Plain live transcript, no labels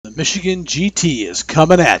The Michigan GT is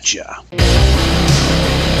coming at you.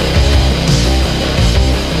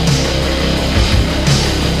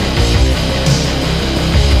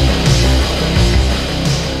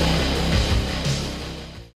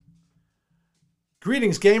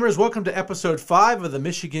 Greetings, gamers. Welcome to episode 5 of the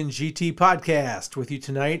Michigan GT podcast. With you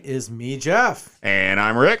tonight is me, Jeff. And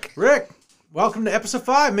I'm Rick. Rick, welcome to episode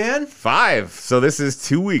 5, man. 5. So this is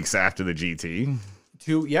 2 weeks after the GT.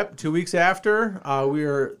 2 weeks after.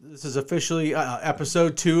 This is officially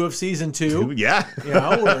episode 2 of season 2. Yeah. You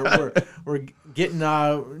know, we're getting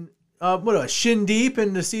shin deep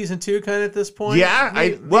into season 2 kind of at this point. Yeah,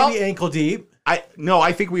 maybe ankle deep.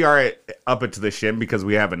 I think we are up it to the shin because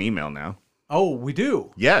we have an email now. Oh, we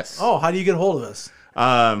do? Yes. Oh, how do you get a hold of us?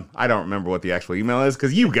 I don't remember what the actual email is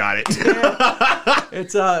because you got it.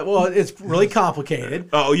 It's really complicated.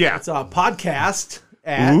 Oh, yeah. It's a podcast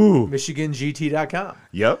at michigant.com.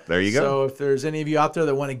 Yep, there you go. So if there's any of you out there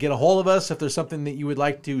that want to get a hold of us, if there's something that you would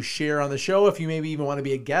like to share on the show, if you maybe even want to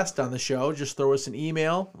be a guest on the show, just throw us an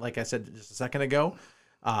email, like I said just a second ago,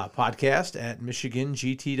 podcast at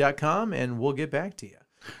michigant.com, and we'll get back to you.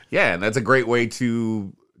 Yeah, and that's a great way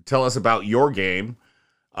to tell us about your game,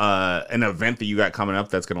 an event that you got coming up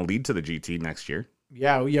that's going to lead to the GT next year.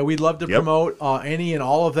 Yeah, we'd love to promote any and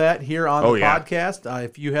all of that here on the podcast.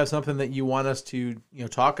 If you have something that you want us to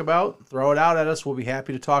talk about, throw it out at us. We'll be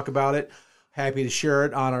happy to talk about it. Happy to share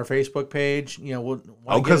it on our Facebook page.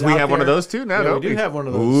 Because we have one of those too now. Yeah, we do have one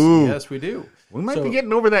of those. Ooh. Yes, we do. We might be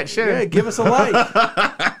getting over that shit. Yeah, give us a like.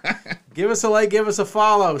 Give us a like. Give us a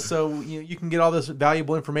follow, so you can get all this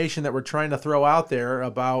valuable information that we're trying to throw out there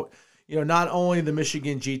about not only the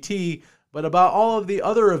Michigan GT, but about all of the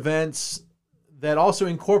other events that also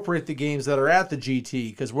incorporate the games that are at the GT.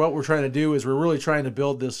 Because what we're trying to do is we're really trying to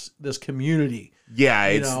build this community. Yeah,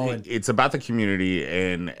 it's about the community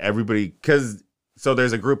and everybody. So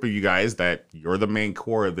there's a group of you guys that you're the main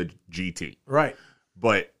core of the GT, right?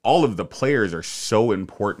 But all of the players are so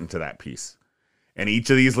important to that piece. And each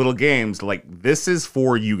of these little games, this is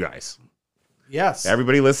for you guys. Yes.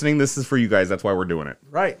 Everybody listening, this is for you guys. That's why we're doing it.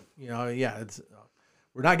 Right.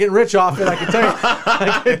 We're not getting rich off it, I can tell you.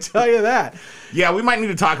 I can tell you that. Yeah, we might need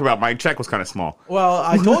to talk about my check was kind of small. Well,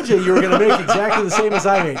 I told you were going to make exactly the same as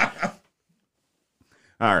I made.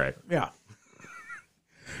 All right. Yeah.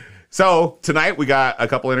 So tonight we got a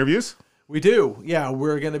couple interviews. We do. Yeah,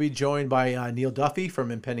 we're going to be joined by Neil Duffy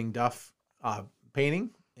from Impending Duff Painting,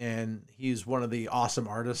 and he's one of the awesome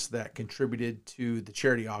artists that contributed to the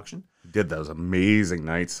charity auction. He did those amazing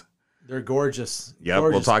nights. They're gorgeous. Yep,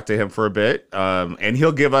 gorgeous. We'll talk to him for a bit, and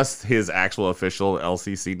he'll give us his actual official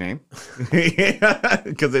LCC name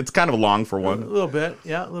because it's kind of long for one. A little bit,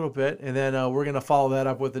 yeah, a little bit. And then we're going to follow that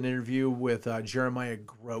up with an interview with Jeremiah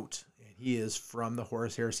Grote, and he is from the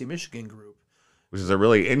Horace Heresy Michigan group. Which is a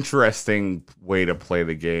really interesting way to play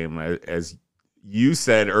the game. As you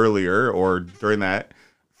said earlier, or during that,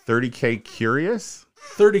 30K Curious?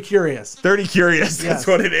 30 Curious. 30 Curious, yes. That's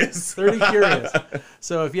what it is. 30 Curious.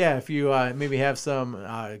 So if you maybe have some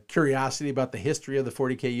curiosity about the history of the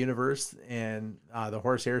 40K universe, and the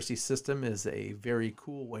Horace Heresy system is a very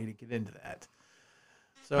cool way to get into that.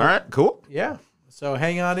 So, all right, cool. Yeah. So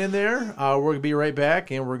hang on in there. We're going to be right back,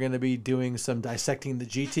 and we're going to be doing some dissecting the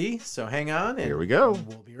GT. So hang on. And here we go.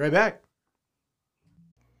 We'll be right back.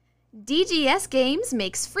 DGS Games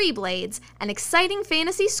makes Freeblades, an exciting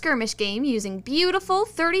fantasy skirmish game using beautiful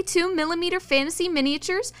 32mm fantasy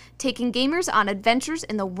miniatures, taking gamers on adventures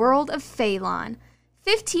in the world of Phalon.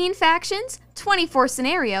 15 factions, 24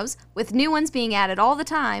 scenarios, with new ones being added all the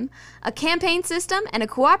time. A campaign system and a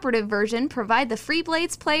cooperative version provide the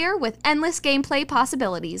Freeblades player with endless gameplay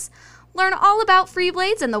possibilities. Learn all about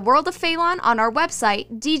Freeblades and the world of Phalon on our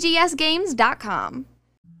website, dgsgames.com.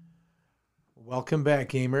 Welcome back,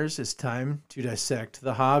 gamers. It's time to dissect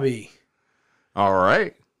the hobby. All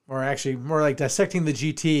right. Or actually, more like dissecting the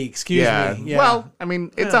GT. Excuse me. Yeah. Well, I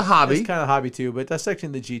mean, it's a hobby. It's kind of a hobby too, but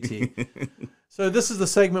dissecting the GT. So this is the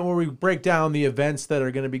segment where we break down the events that are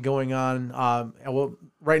going to be going on.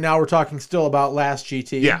 Right now we're talking still about last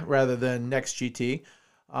GT rather than next GT.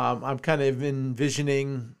 I'm kind of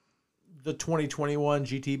envisioning the 2021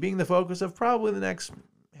 GT being the focus of probably the next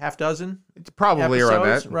half dozen. It's probably episodes, around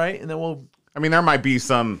that, right? And then there might be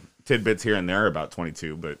some tidbits here and there about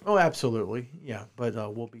 22, but oh, absolutely, yeah. But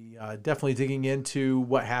we'll be definitely digging into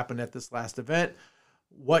what happened at this last event,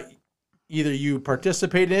 what either you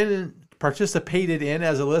participated in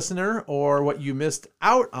as a listener, or what you missed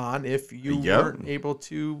out on if you weren't able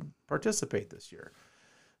to participate this year.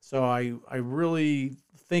 So I really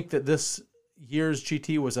think that this year's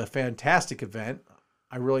GT was a fantastic event.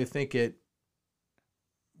 I really think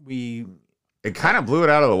we It kind of blew it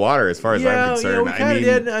out of the water as far as I'm concerned. We kind of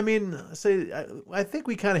did. I mean, I think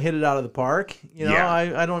we kind of hit it out of the park.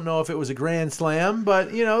 I don't know if it was a grand slam, but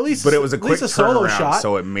at least. But it was a quick solo shot,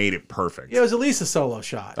 so it made it perfect. Yeah, it was at least a solo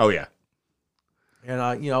shot. Oh yeah.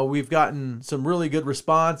 And we've gotten some really good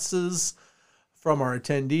responses from our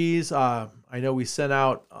attendees. I know we sent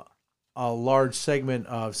out a large segment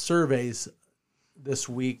of surveys this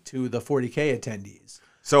week to the 40K attendees.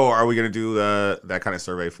 So are we going to do that kind of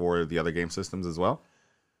survey for the other game systems as well?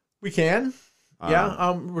 We can.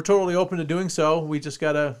 We're totally open to doing so. We just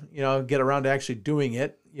got to, get around to actually doing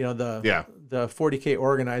it. The 40K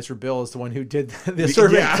organizer, Bill, is the one who did the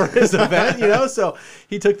survey for his event, so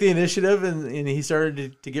he took the initiative and he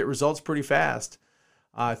started to get results pretty fast.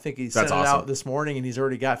 I think he sent it out this morning and he's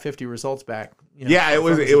already got 50 results back.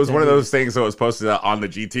 It was one of those things that was posted on the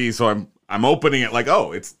GT. So I'm opening it like,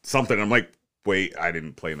 oh, it's something. I'm like, wait, I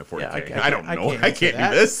didn't play in the 40K. I don't know. I can't do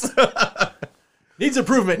this. Needs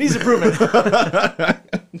improvement.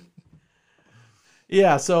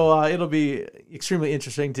 Yeah, so it'll be extremely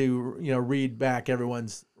interesting to read back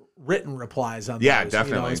everyone's written replies on those. Yeah,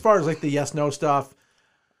 definitely. As far as like the yes/no stuff,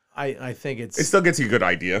 I think it still gets you a good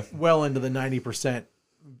idea. Well into the 90%,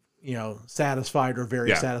 satisfied or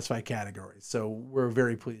very satisfied categories. So we're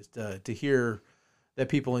very pleased to hear that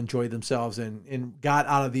people enjoyed themselves and got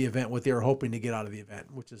out of the event what they were hoping to get out of the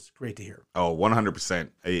event, which is great to hear. Oh, 100%.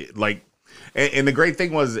 And the great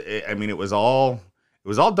thing was, I mean, it was all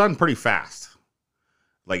done pretty fast.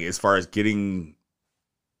 Like as far as getting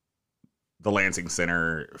the Lansing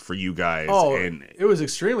Center for you guys. Oh, and it was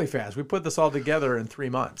extremely fast. We put this all together in 3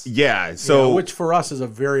 months. Yeah. So which for us is a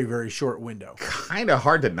very, very short window. Kind of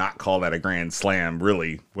hard to not call that a grand slam,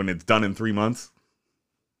 really, when it's done in 3 months.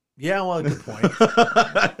 Yeah, well, good point.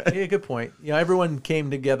 Good point. Everyone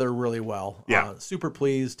came together really well. Yeah. Super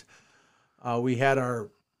pleased. We had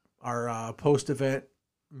our post-event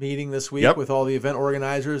meeting this week with all the event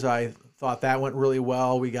organizers. I thought that went really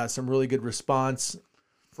well. We got some really good response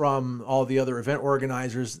from all the other event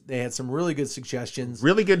organizers. They had some really good suggestions.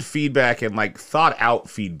 Really good feedback and thought out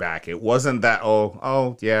feedback. It wasn't that,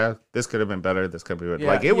 oh yeah, this could have been better. This could have been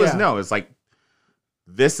better. It's like,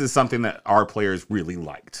 this is something that our players really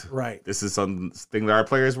liked. Right. This is something that our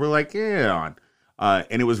players were like, on.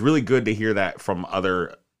 And it was really good to hear that from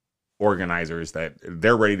other organizers that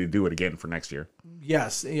they're ready to do it again for next year.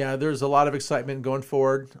 Yes. Yeah, there's a lot of excitement going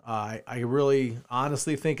forward. I really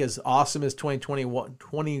honestly think as awesome as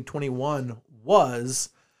 2021 was,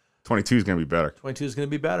 22 is going to be better. 22 is going to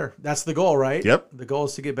be better. That's the goal, right? Yep. The goal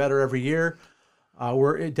is to get better every year.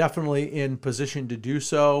 We're definitely in position to do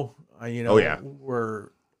so. We're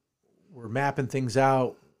mapping things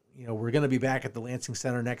out. We're going to be back at the Lansing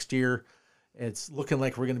Center next year. It's looking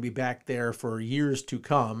like we're going to be back there for years to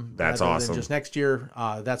come. That's awesome. Than just next year.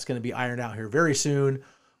 That's going to be ironed out here very soon.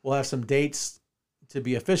 We'll have some dates to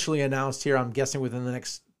be officially announced here, I'm guessing within the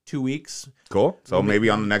next 2 weeks. Cool. So maybe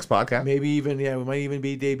on the next podcast? Maybe even, we might even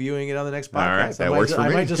be debuting it on the next podcast. All right, that works for me. I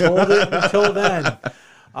might just hold it until then.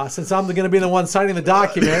 Since I'm going to be the one signing the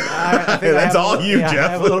document, I think that's all you, Jeff. I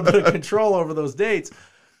have a little bit of control over those dates.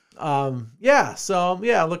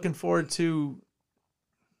 Looking forward to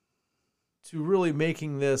really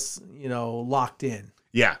making this, locked in.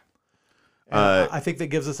 Yeah. I think that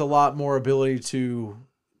gives us a lot more ability to,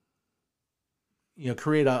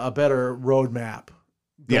 create a better roadmap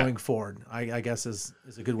going forward. I guess is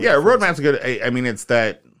a good way. Yeah, roadmap's good. I mean, it's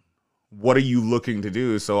that. What are you looking to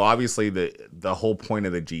do? So obviously the whole point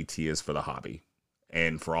of the GT is for the hobby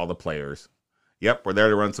and for all the players. Yep, we're there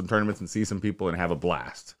to run some tournaments and see some people and have a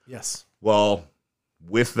blast. Yes. Well,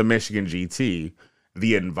 with the Michigan GT,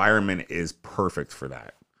 the environment is perfect for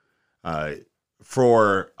that.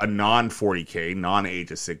 For a non-40K,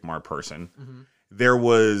 non-Age of Sigmar person,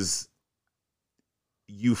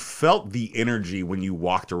 you felt the energy when you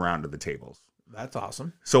walked around to the tables. That's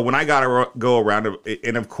awesome. So when I got to go around,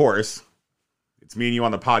 and of course, it's me and you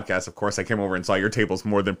on the podcast. Of course, I came over and saw your tables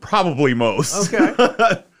more than probably most.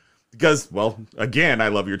 Okay. Because, well, again, I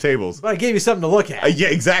love your tables. But I gave you something to look at. Yeah,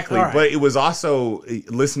 exactly. Right. But it was also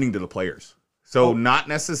listening to the players. So not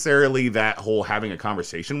necessarily that whole having a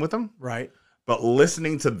conversation with them. Right. But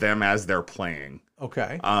listening to them as they're playing.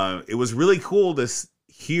 Okay. It was really cool to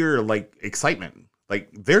hear, excitement.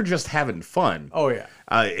 They're just having fun. Oh yeah.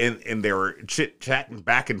 And they were chit-chatting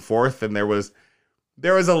back and forth, and there was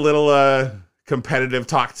a little competitive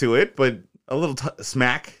talk to it, but a little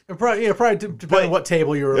smack. Probably depending on what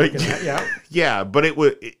table you were looking at. Yeah. Yeah, but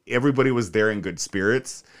everybody was there in good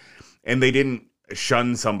spirits, and they didn't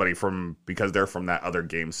shun somebody because they're from that other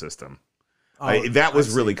game system. That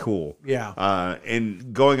was really cool. Yeah.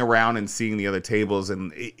 And going around and seeing the other tables,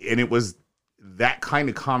 and it was that kind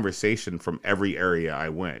of conversation from every area I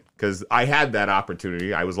went, because I had that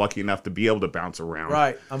opportunity. I was lucky enough to be able to bounce around.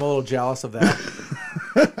 Right. I'm a little jealous of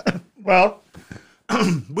that. Well,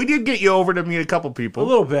 we did get you over to meet a couple A people.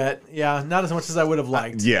 little bit. Yeah. Not as much as I would have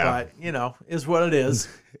liked. Yeah. But, is what it is.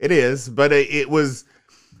 It is, but it was,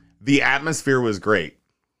 the atmosphere was great.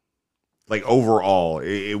 Like overall,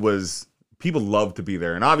 it was, people love to be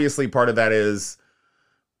there. And obviously part of that is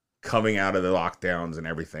coming out of the lockdowns and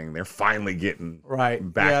everything. They're finally getting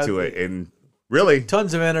back to it. And really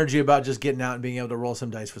tons of energy about just getting out and being able to roll some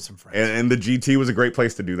dice with some friends. And the GT was a great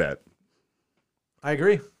place to do that. I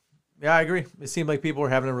agree. Yeah, I agree. It seemed like people were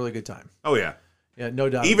having a really good time. Oh yeah. Yeah, no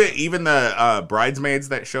doubt. Even the bridesmaids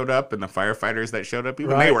that showed up and the firefighters that showed up,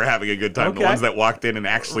 even they were having a good time. Okay. The ones that walked in and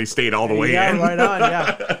actually stayed all the way in. Yeah, right on.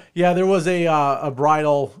 Yeah, yeah. There was a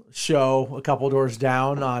bridal show a couple doors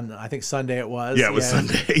down on, I think Sunday it was. Yeah, it was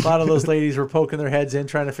Sunday. A lot of those ladies were poking their heads in,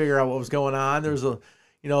 trying to figure out what was going on. There was a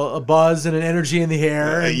buzz and an energy in the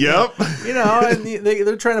air. And, Yep. And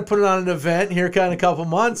they're trying to put it on an event here kind of a couple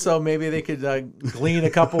months, so maybe they could glean a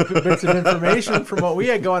couple bits of information from what we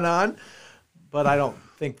had going on. But I don't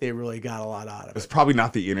think they really got a lot out of it. It's probably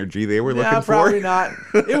not the energy they were looking for. Probably not.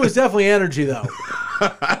 It was definitely energy, though.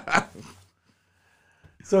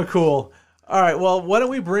 So cool. All right. Well, why don't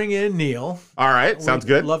we bring in Neil? All right. Sounds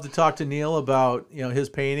good. I'd love to talk to Neil about his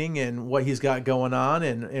painting and what he's got going on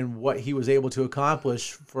and what he was able to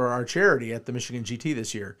accomplish for our charity at the Michigan GT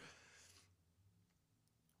this year.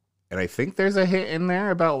 And I think there's a hint in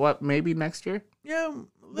there about what maybe next year. Yeah,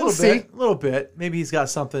 a little bit. Maybe he's got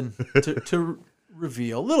something to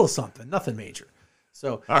reveal. A little something, nothing major.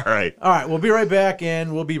 So, all right. We'll be right back,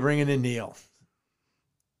 and we'll be bringing in Neil.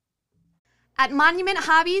 At Monument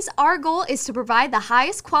Hobbies, our goal is to provide the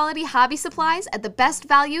highest quality hobby supplies at the best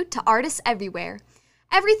value to artists everywhere.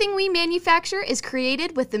 Everything we manufacture is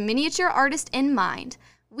created with the miniature artist in mind.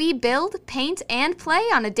 We build, paint, and play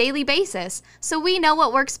on a daily basis, so we know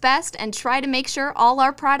what works best and try to make sure all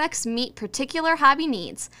our products meet particular hobby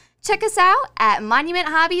needs. Check us out at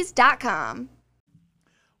monumenthobbies.com.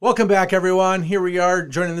 Welcome back, everyone. Here we are,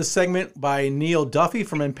 joining this segment by Neil Duffy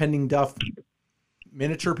from Impending Duff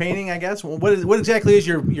Miniature Painting, I guess. Well, what exactly is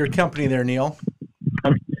your company there, Neil?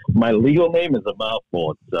 My legal name is a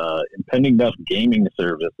mouthful. It's Impending Duff Gaming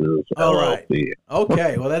Services, All right. LLC.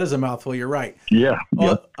 Okay, well, that is a mouthful. You're right. Yeah.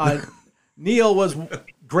 Well, Neil was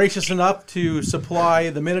gracious enough to supply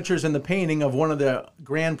the miniatures and the painting of one of the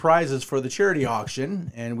grand prizes for the charity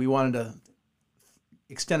auction, and we wanted to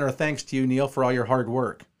extend our thanks to you, Neil, for all your hard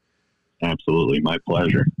work. Absolutely. My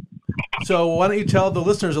pleasure. So why don't you tell the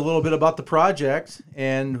listeners a little bit about the project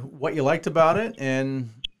and what you liked about it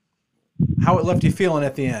and how it left you feeling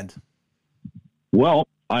at the end?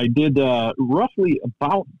 I did roughly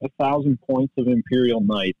about 1,000 points of Imperial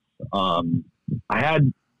Knights. I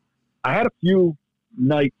had a few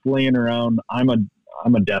knights laying around. I'm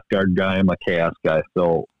a Death Guard guy. I'm a Chaos guy,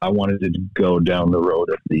 so I wanted to go down the road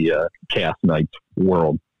of the Chaos Knights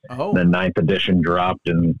world. Oh, Then 9th edition dropped,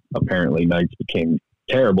 and apparently Knights became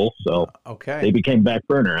terrible, so okay. they became back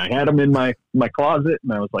burner. I had them in my closet,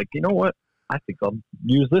 and I was like, you know what? I think I'll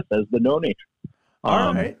use this as the donation.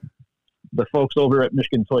 All right. The folks over at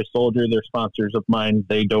Michigan Toy Soldier, they're sponsors of mine.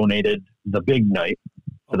 They donated the Big Knight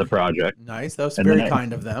to the project. Nice. That was And very then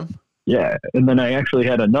kind of them. Yeah, and then I actually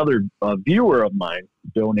had another viewer of mine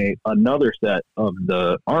donate another set of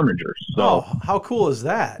the Armigers. So, Oh, how cool is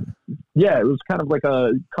that? yeah, it was kind of like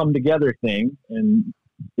a come together thing, and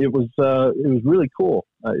it was really cool.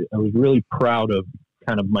 I was really proud of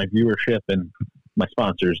kind of my viewership and my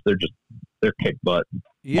sponsors. They're kick butt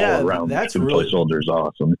Yeah, all around. that's Michigan really. Toy Soldier's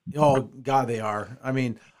awesome. Oh God, they are. I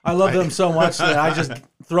mean, I love them so much that I just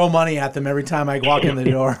throw money at them every time I walk in the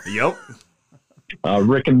door. Yep.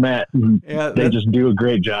 Rick and Matt, Yeah, they just do a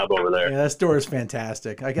great job over there. Yeah, that store is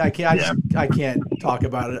fantastic. I can't talk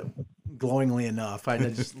about it glowingly enough. I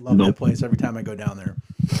just love that place every time I go down there.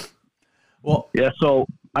 Well, Yeah, so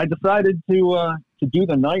I decided to do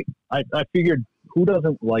the night. I figured, who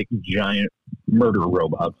doesn't like giant murder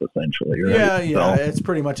robots, essentially, right? yeah, So, it's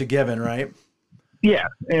pretty much a given, right? yeah,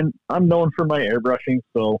 and I'm known for my airbrushing,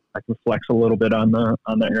 so I can flex a little bit on the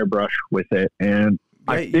airbrush with it. And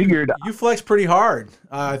I figured you flex pretty hard.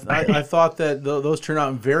 I thought that those turned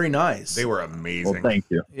out very nice. They were amazing. well, thank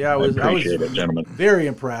you. Yeah, I I was appreciate it, gentlemen. very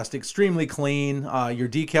impressed. Extremely clean. Your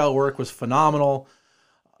decal work was phenomenal.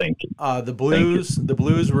 Thank you. The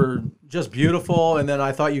blues were just beautiful, and then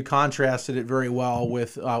I thought you contrasted it very well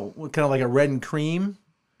with kind of like a red and cream.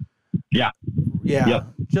 Yeah. Yeah.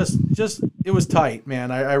 Just it was tight, man.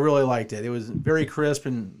 I really liked it. It was very crisp,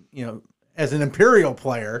 and as an Imperial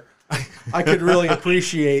player, I could really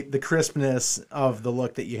appreciate the crispness of the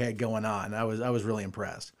look that you had going on. I was really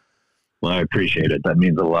impressed. Well, I appreciate it. That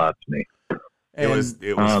means a lot to me. It was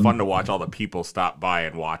fun to watch all the people stop by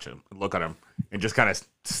and watch him, look at him, and just kind of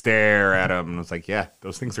stare at him. And it's like, yeah,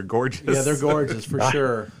 those things are gorgeous. Yeah, they're gorgeous for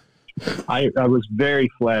sure. I was very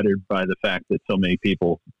flattered by the fact that so many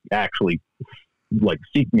people actually like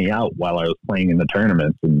seeked me out while I was playing in the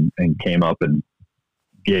tournaments and came up and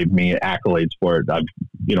gave me accolades for it.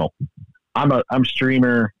 I'm a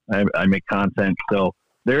streamer. I make content, so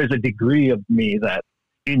there is a degree of me that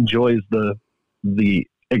enjoys the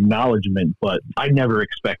acknowledgement, but I never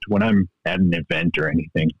expect when I'm at an event or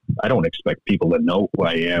anything, I don't expect people to know who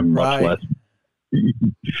I am, much less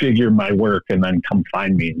figure my work and then come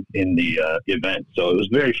find me in the event. So it was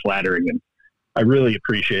very flattering, and I really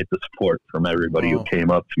appreciate the support from everybody who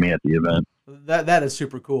came up to me at the event. That is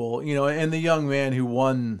super cool. And the young man who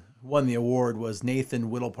won the award was Nathan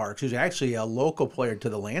Whittleparks, who's actually a local player to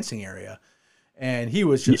the Lansing area. And he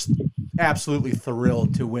was just absolutely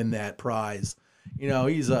thrilled to win that prize.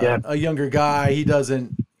 He's a younger guy. He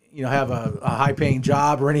doesn't, have a high paying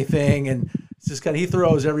job or anything. And it's just he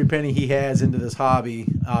throws every penny he has into this hobby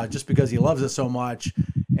just because he loves it so much.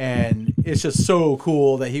 And it's just so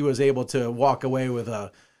cool that he was able to walk away with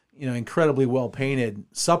a, incredibly well painted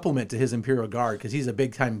supplement to his Imperial Guard, because he's a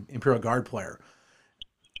big time Imperial Guard player.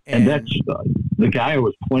 And that's the guy who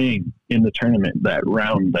was playing in the tournament that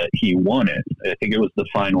round that he won it. I think it was the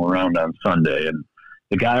final round on Sunday. And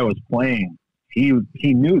the guy who was playing, he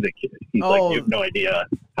knew the kid. He's like, you have no idea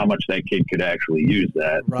how much that kid could actually use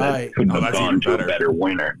that. Right. That couldn't have gone to a better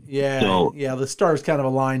winner. Yeah. So, yeah. The stars kind of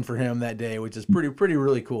aligned for him that day, which is pretty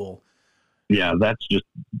really cool. Yeah. That's just,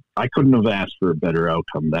 I couldn't have asked for a better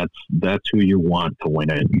outcome. That's who you want to win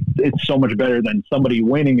it. It's so much better than somebody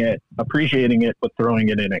winning it, appreciating it, but throwing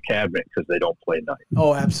it in a cabinet because they don't play Knights.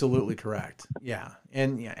 Oh, absolutely correct. Yeah.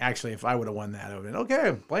 And actually, if I would have won that, I would have been,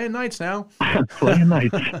 okay, playing Knights now. Playing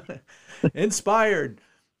Knights. Inspired.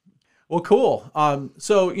 Well, cool.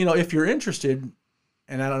 So, if you're interested,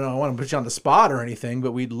 and I don't know, I want to put you on the spot or anything,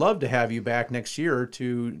 but we'd love to have you back next year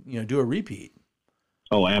to, do a repeat.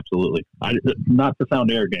 Oh, absolutely. Not to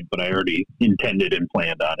sound arrogant, but I already intended and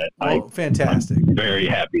planned on it. Oh, fantastic. I'm very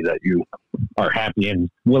happy that you are happy and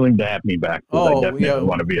willing to have me back. I definitely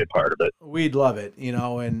want to be a part of it. We'd love it,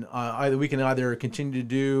 and we can either continue to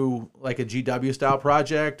do like a GW style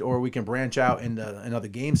project, or we can branch out into another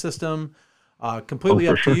game system. Completely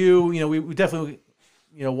up to you. We definitely,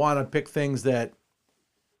 want to pick things that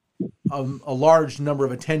a large number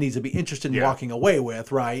of attendees would be interested in walking away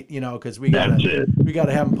with, right? Because we got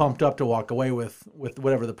to have them pumped up to walk away with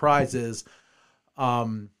whatever the prize is.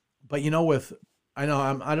 But I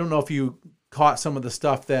don't know if you caught some of the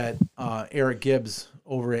stuff that Eric Gibbs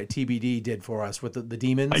over at TBD did for us with the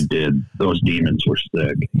demons. I did. Those demons were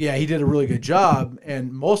sick. Yeah, he did a really good job,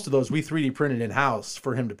 and most of those we 3D printed in house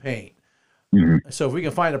for him to paint. Mm-hmm. So if we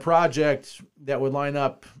can find a project that would line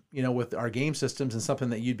up, with our game systems and something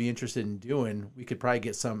that you'd be interested in doing, we could probably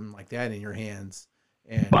get something like that in your hands.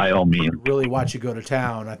 And by all means, really watch you go to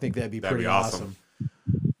town. I think that'd be pretty awesome.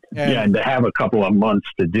 And to have a couple of months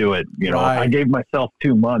to do it, I gave myself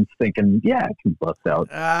 2 months thinking, I can bust out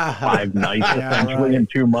 5 nights essentially in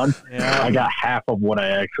 2 months. Yeah. I got half of what I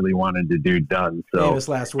actually wanted to do done. So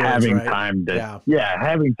having time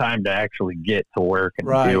to actually get to work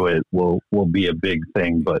and do it will be a big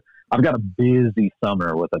thing. But I've got a busy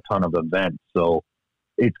summer with a ton of events, so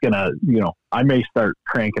it's gonna, I may start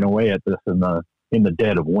cranking away at this in the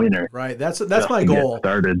dead of winter. Right. That's my goal.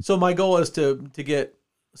 So my goal is to get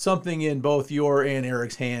something in both your and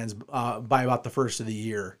Eric's hands by about the first of the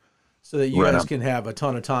year, so that you guys can have a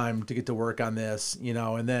ton of time to get to work on this,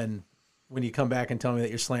 and then when you come back and tell me that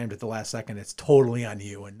you're slammed at the last second, it's totally on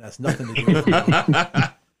you, and that's nothing to do with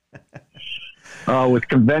you. With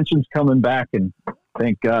conventions coming back, and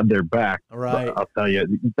thank God they're back. All right. I'll tell you,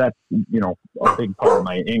 that's, a big part of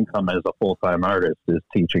my income as a full-time artist is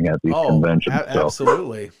teaching at these conventions.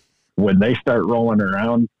 Absolutely. So when they start rolling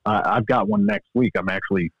around, I've got one next week. I'm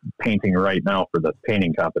actually painting right now for the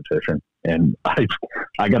painting competition, and I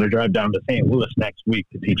got to drive down to St. Louis next week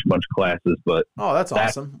to teach a bunch of classes. But that's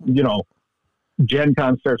awesome. Gen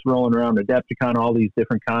Con starts rolling around, Adepticon, all these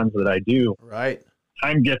different cons that I do. Right.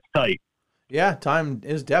 Time gets tight. Yeah, time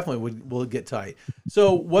is definitely will get tight.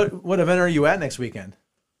 So what event are you at next weekend?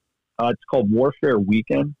 It's called Warfare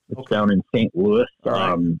Weekend. It's down in St. Louis.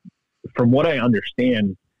 Right. From what I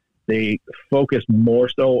understand, they focus more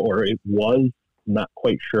so, or it was, not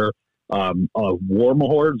quite sure, War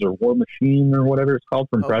Mahords or War Machine or whatever it's called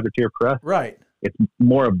from Privateer Press. Right. It's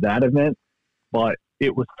more of that event, but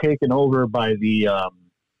it was taken over by the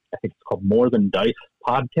I think it's called More Than Dice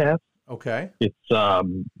podcast. Okay. It's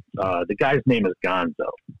the guy's name is Gonzo,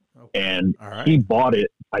 and All right. he bought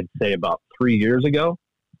it, I'd say, about 3 years ago.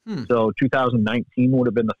 So 2019 would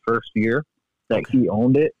have been the first year that he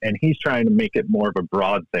owned it, and he's trying to make it more of a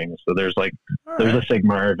broad thing. So there's like All there's right. a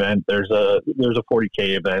Sigmar event, there's a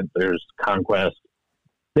 40K event, there's Conquest,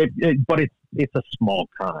 but it's a small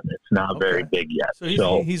con. It's not very big yet.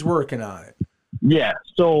 So he's working on it. Yeah,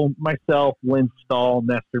 so myself, Lynn Stahl,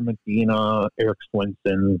 Nestor Medina, Eric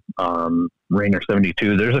Swinson, Rainer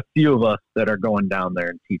 72. There's a few of us that are going down there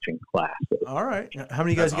and teaching classes. All right. How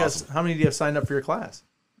many guys? That's awesome. How many do you have signed up for your class?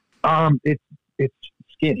 It's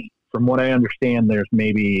skinny. From what I understand, there's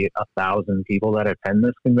maybe 1,000 people that attend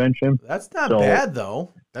this convention. That's not So- bad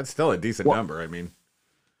though. That's still a decent number. I mean,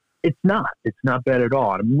 It's not bad at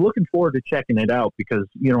all. I'm looking forward to checking it out because,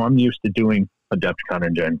 I'm used to doing AdeptCon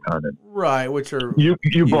and Gen Con. And Right. Which are you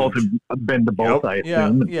both huge. have been to both, I Yeah.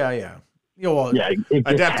 assume. Yeah. Well, Yeah, it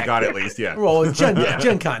gets Adepticon hectic. at least, yeah. Well,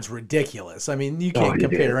 Gen Con's ridiculous. I mean, you can't it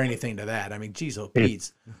compare is. anything to that. I mean, geez, oh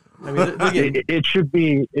Pete's. I mean, they're getting, It should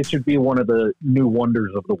be one of the new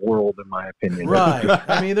wonders of the world, in my opinion. right.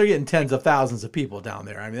 I mean, they're getting tens of thousands of people down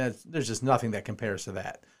there. I mean, there's just nothing that compares to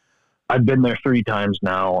that. I've been there 3 times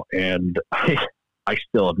now, and I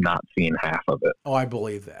still have not seen half of it. Oh, I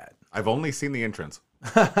believe that. I've only seen the entrance.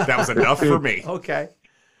 That was enough for me. Okay.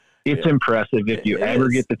 It's impressive. If you It ever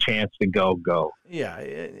is. get the chance to go. Yeah,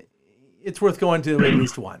 it's worth going to at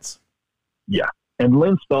least once. Yeah. And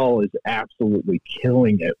Lynn Stahl is absolutely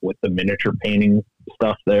killing it with the miniature painting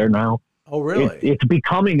stuff there now. Oh, really? It's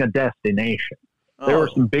becoming a destination. There were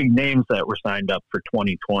Oh, some big names that were signed up for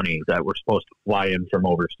 2020 that were supposed to fly in from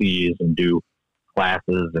overseas and do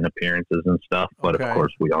classes and appearances and stuff. But Okay. of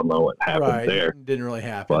course, we all know what happened right. there. Didn't really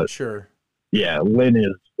happen. But- Sure. Yeah, Lynn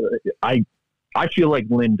is. I feel like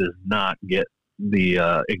Lynn does not get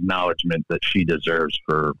the acknowledgement that she deserves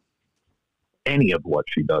for any of what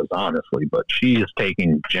she does, honestly. But she is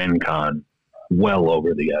taking Gen Con well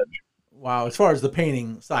over the edge. Wow. As far as the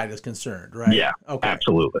painting side is concerned, right? Yeah, Okay.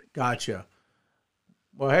 absolutely. Gotcha.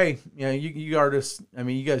 Well, hey, you artists, I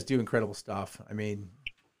mean, you guys do incredible stuff. I mean,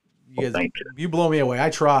 Well, thank you blow me away. I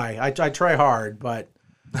try hard, but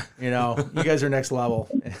you guys are next level.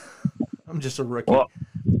 I'm just a rookie. Well,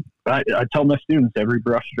 I tell my students every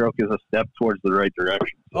brush stroke is a step towards the right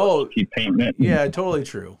direction. So just keep painting it. Yeah, totally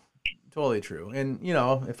true. Totally true. And,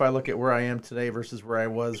 if I look at where I am today versus where I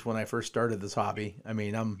was when I first started this hobby, I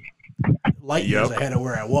mean, I'm light years ahead of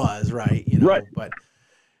where I was, right? Right. But,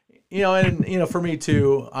 and, for me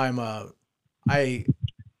too, I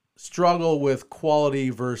struggle with quality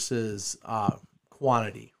versus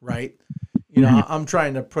quantity, right? I'm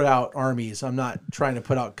trying to put out armies. I'm not trying to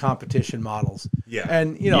put out competition models. Yeah.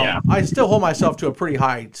 And, Yeah. I still hold myself to a pretty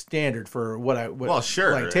high standard for Well,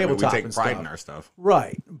 sure. like I mean, tabletop we take and pride stuff. in our stuff.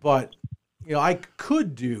 Right. But, I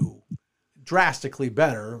could do drastically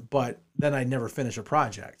better, but then I'd never finish a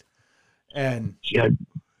project. And Yeah,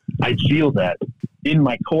 I feel that in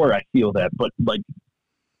my core. I feel that, but like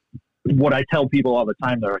what I tell people all the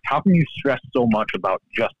time, they're like, "How can you stress so much about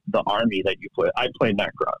just the army that you play?" I play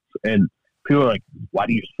Necrons, and people are like, "Why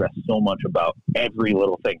do you stress so much about every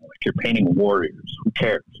little thing? Like you're painting warriors. Who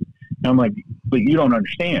cares?" And I'm like, "But you don't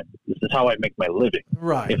understand. This is how I make my living.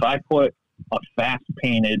 right. If I put a fast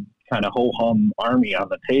painted kind of ho-hum army on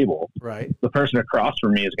the table, Right. the person across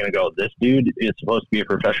from me is going to go, this dude is supposed to be a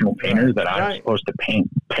professional painter Right, that I'm right. supposed to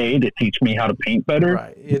pay to teach me how to paint better."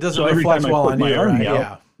 Right. It doesn't So every reflect time I well put on my you, army right? out,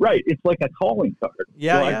 Yeah. Right. It's like a calling card.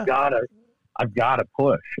 Yeah, So yeah. I've got to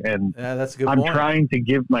push. And Yeah, that's a good I'm point. trying to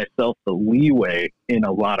give myself the leeway in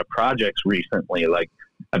a lot of projects recently. Like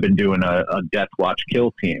I've been doing a Death Watch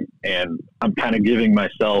kill team, and I'm kind of giving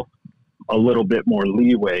myself a little bit more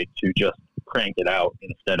leeway to just crank it out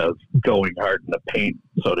instead of going hard in the paint,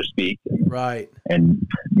 so to speak, Right. and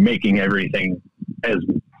making everything as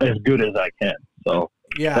good as I can. So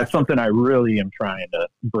Yeah. that's something I really am trying to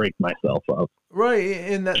break myself of. Right,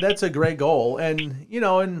 and that's a great goal, and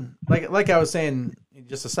and like I was saying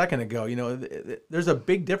just a second ago, there's a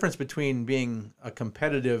big difference between being a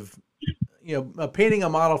competitive, painting a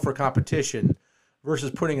model for competition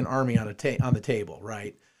versus putting an army on the table,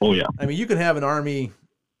 right? Oh yeah, I mean, you can have an army,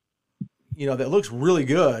 that looks really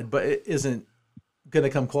good, but it isn't going to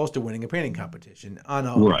come close to winning a painting competition on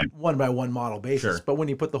a Right. one-by-one model basis. Sure. But when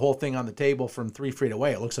you put the whole thing on the table from 3 feet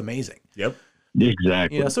away, it looks amazing. Yep.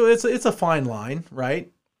 exactly. So it's a fine line, right?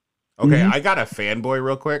 Okay, I got a fanboy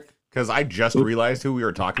real quick because I just realized who we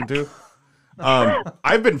were talking to.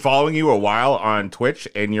 I've been following you a while on Twitch,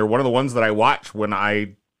 and you're one of the ones that I watch when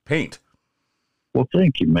I paint. Well,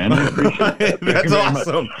 thank you, man. I appreciate that. Thank you That's very much.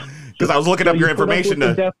 awesome. Because I was looking up your you put information with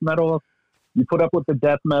the to. death metal. You put up with the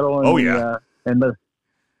death metal and Oh, yeah. and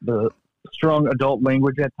the strong adult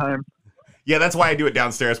language at times. Yeah, that's why I do it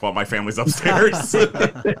downstairs while my family's upstairs.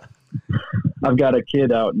 I've got a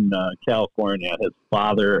kid out in California. His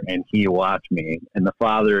father and he watch me, and the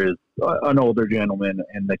father is an older gentleman,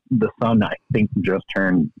 and the son I think just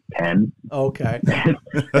turned 10. Okay.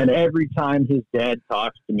 And every time his dad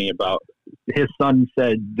talks to me about his son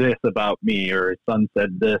said this about me, or his son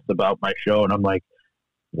said this about my show, and I'm like,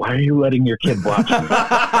 why are you letting your kid watch me?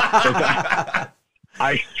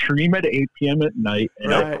 I stream at 8 p.m. at night,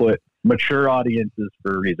 and I put mature audiences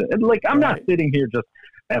for a reason. And like, I'm not sitting here just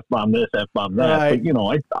F-bomb this, F-bomb that, but you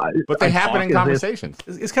know, but they happen in conversations.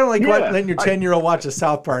 It's kind of like letting your 10-year-old watch a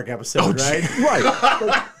South Park episode, right? Right.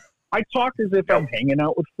 Like, I talk as if I'm hanging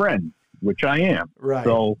out with friends, which I am. Right.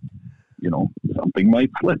 So, you know, something might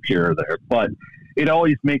slip here or there, but it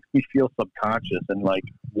always makes me feel subconscious. And like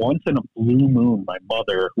once in a blue moon, my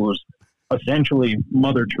mother, who's essentially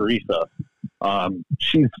Mother Teresa,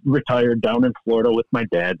 she's retired down in Florida with my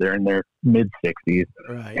dad. They're in their mid-60s.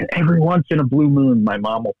 Right. And every once in a blue moon, my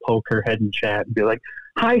mom will poke her head in chat and be like,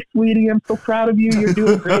 hi, sweetie, I'm so proud of you. You're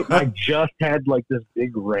doing great. I just had like this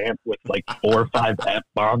big rant with like 4 or 5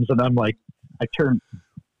 F-bombs, and I'm like, I turned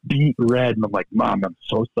beet red, and I'm like, Mom, I'm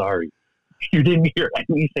so sorry. You didn't hear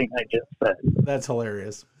anything I just said. That's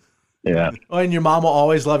hilarious. Yeah. Oh, and your mom will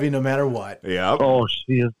always love you no matter what. Yeah. Oh,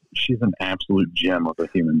 she's an absolute gem of a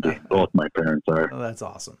human being. Both my parents are. Oh, that's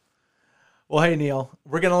awesome. Well, hey, Neil,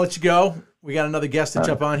 we're going to let you go. We got another guest to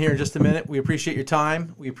jump on here in just a minute. We appreciate your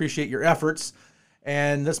time. We appreciate your efforts.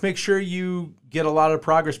 And let's make sure you get a lot of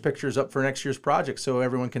progress pictures up for next year's project so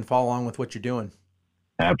everyone can follow along with what you're doing.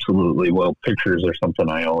 Absolutely. Well, pictures are something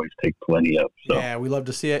I always take plenty of. So. Yeah, we love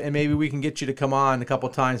to see it. And maybe we can get you to come on a couple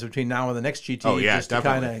of times between now and the next GT just to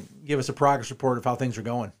kind of give us a progress report of how things are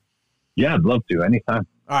going. Yeah, I'd love to. Anytime.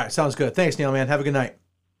 All right, sounds good. Thanks, Neil, man. Have a good night.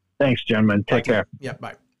 Thanks, gentlemen. Take care. Yeah,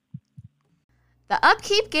 bye. The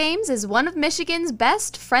Upkeep Games is one of Michigan's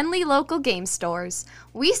best friendly local game stores.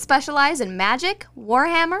 We specialize in Magic,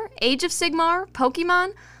 Warhammer, Age of Sigmar,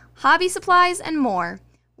 Pokemon, hobby supplies, and more.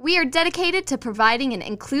 We are dedicated to providing an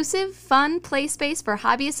inclusive, fun play space for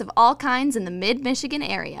hobbyists of all kinds in the mid-Michigan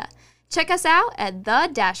area. Check us out at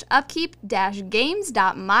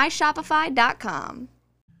the-upkeep-games.myshopify.com.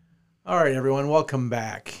 All right, everyone, welcome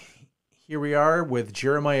back. Here we are with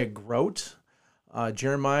Jeremiah Grote.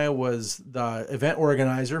 Jeremiah was the event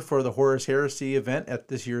organizer for the Horus Heresy event at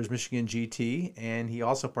this year's Michigan GT, and he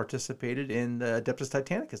also participated in the Adeptus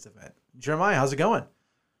Titanicus event. Jeremiah, how's it going?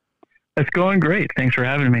 It's going great. Thanks for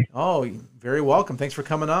having me. Oh, very welcome. Thanks for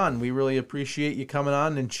coming on. We really appreciate you coming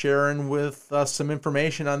on and sharing with us some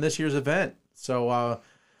information on this year's event. So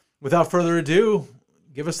without further ado,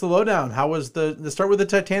 give us the lowdown. How was let's start with the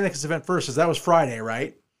Titanicus event first, because that was Friday,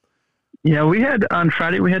 right? Yeah, on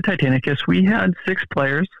Friday we had Titanicus. We had 6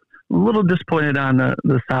 players. A little disappointed on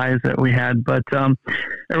the size that we had, but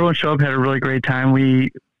everyone showed up, had a really great time.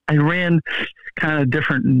 I ran kind of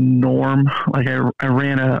different norm. Like I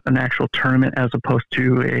ran an actual tournament as opposed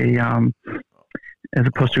to a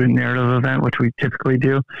narrative event, which we typically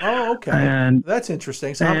do. Oh, okay. And that's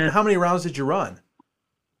interesting. So how many rounds did you run?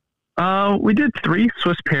 We did 3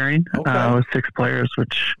 Swiss pairing with 6 players,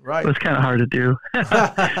 which was kind of hard to do.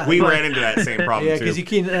 We ran into that same problem yeah, too. because you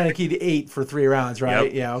keyed 8 for 3 rounds, right?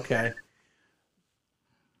 Yep. Yeah, okay.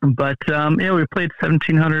 But we played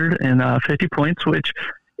 1,750 points, which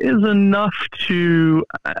is enough to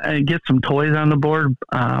get some toys on the board,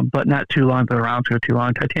 but not too long. The rounds go too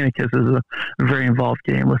long. Titanicus is a very involved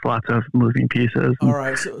game with lots of moving pieces. All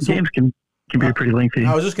right, so games can be pretty lengthy.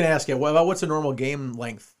 I was just going to ask you, what's a normal game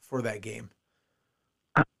length for that game?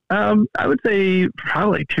 I would say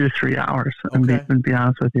probably like 2 or 3 hours. Okay. To be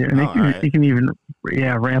honest with you, and you can even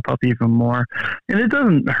ramp up even more. And it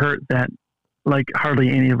doesn't hurt that. Like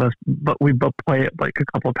hardly any of us, but we both play it like a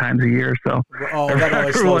couple of times a year. So that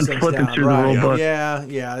always slows things flipping down. through the rule book. Yeah.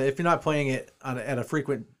 If you're not playing it at a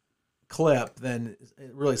frequent clip, then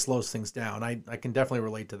it really slows things down. I can definitely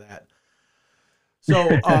relate to that.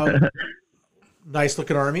 So nice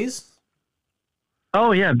looking armies.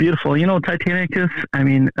 Oh yeah, beautiful. Titanicus. I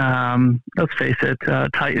mean, let's face it,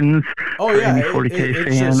 Titans. Oh yeah, any 40K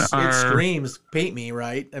fan it screams paint me,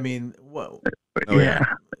 right? I mean, whoa. Oh, yeah.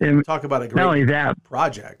 Talk about a great not only that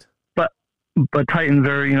project. But Titans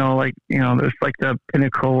are, there's like the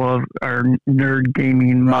pinnacle of our nerd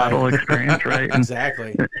gaming model experience, right?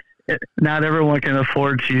 Exactly. Not everyone can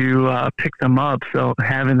afford to pick them up, so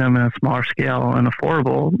having them in a smaller scale and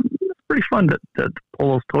affordable, it's pretty fun to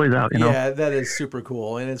pull those toys out. Yeah, that is super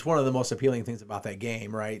cool, and it's one of the most appealing things about that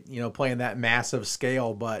game, right? Playing that massive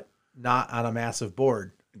scale, but not on a massive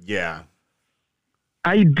board. Yeah.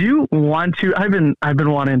 I do want to. I've been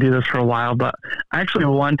wanting to do this for a while, but I actually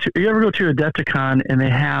want to. You ever go to Adepticon and they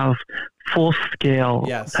have full scale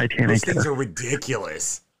Yes. Titanic? Those things are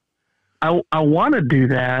ridiculous. I want to do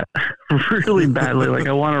that really badly. Like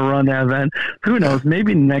I want to run that event. Who knows?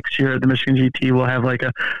 Maybe next year at the Michigan GT we'll have like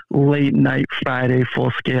a late night Friday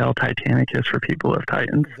full scale Titanicus for people with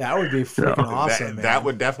Titans. That would be freaking awesome, man. That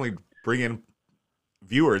would definitely bring in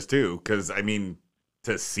viewers too, because I mean,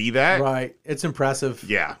 to see that, Right. It's impressive.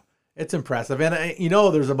 yeah, It's impressive. And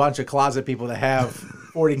there's a bunch of closet people that have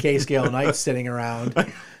 40K scale knights sitting around.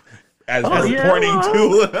 as Oh, yeah, pointing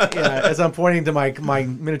to. Yeah, as I'm pointing to my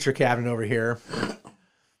miniature cabinet over here.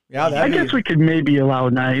 Yeah, I guess we could maybe allow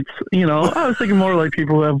knights. I was thinking more like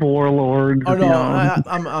people who have warlords. Oh no,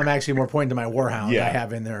 I'm actually more pointing to my warhound Yeah. I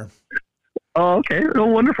have in there. Oh, okay. Oh,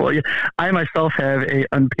 wonderful. Yeah. I myself have a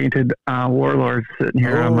unpainted warlord sitting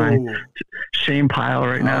here on my shame pile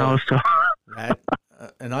right now. So That,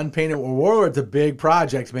 an unpainted warlord's a big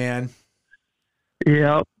project, man.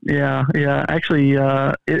 yeah. Actually,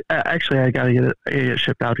 I gotta get it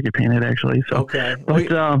shipped out to get painted. Actually, so Okay. But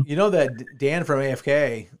You know that Dan from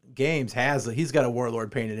AFK Games he's got a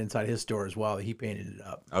warlord painted inside his store as well. He painted it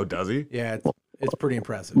up. Oh, does he? Yeah, it's pretty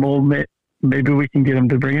impressive. well, maybe we can get him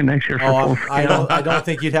to bring it next year for full scale. I don't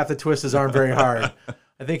think you'd have to twist his arm very hard.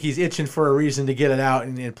 I think he's itching for a reason to get it out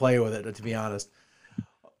and play with it, to be honest.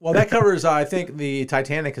 Well, that covers, I think, the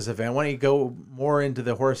Titanicus event. Why don't you go more into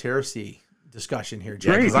the Horse Heresy discussion here, Jay?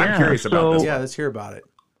 Yeah, because Great, I'm curious about this. Yeah, let's hear about it.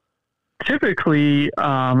 Typically,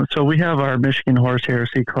 so we have our Michigan Horse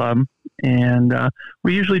Heresy Club, and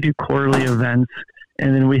we usually do quarterly events,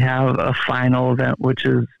 and then we have a final event, which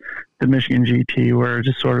is the Michigan GT, where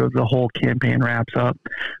just sort of the whole campaign wraps up.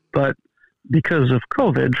 But because of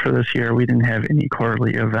COVID for this year, we didn't have any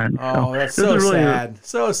quarterly events. Oh, that's this so is really sad.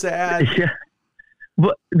 So sad. Yeah.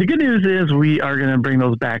 But the good news is we are going to bring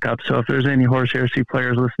those back up. So if there's any Horse Heresy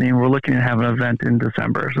players listening, we're looking to have an event in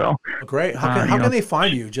December. So Great. How can they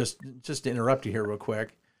find you? Just to interrupt you here real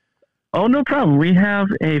quick. oh, no problem. We have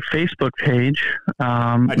a Facebook page.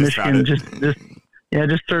 I just found it.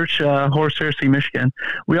 Just search Horse Heresy Michigan.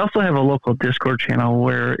 We also have a local Discord channel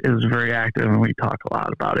where it is very active and we talk a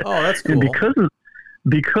lot about it. Oh, that's cool. And because of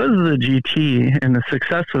the GT and the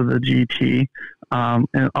success of the GT,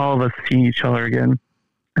 and all of us seeing each other again,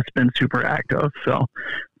 it's been super active. So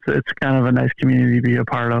it's kind of a nice community to be a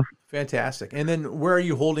part of. Fantastic. And then where are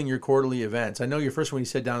you holding your quarterly events? I know your first one you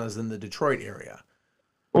said down is in the Detroit area.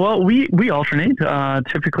 Well, we alternate.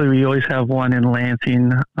 Typically, we always have one in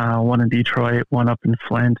Lansing, one in Detroit, one up in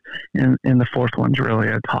Flint, and the fourth one's really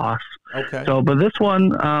a toss. Okay. So, but this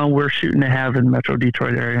one we're shooting to have in Metro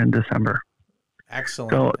Detroit area in December.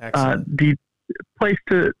 Excellent. So, Excellent. place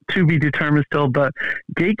to be determined still, but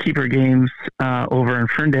Gatekeeper Games over in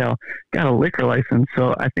Ferndale got a liquor license,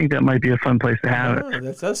 so I think that might be a fun place to have it.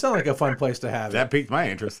 That does sound like a fun place to have it. That piqued my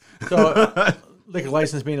interest. So, liquor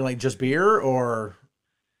license meaning like just beer or?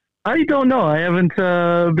 I don't know. I haven't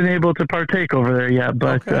been able to partake over there yet,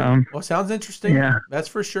 but Okay. Well, sounds interesting. yeah. That's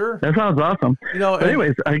for sure. That sounds awesome. But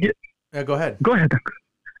anyways, go ahead. Go ahead.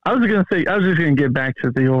 I was just going to get back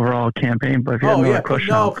to the overall campaign, but if you have another question.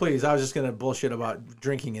 No, please. I was just going to bullshit about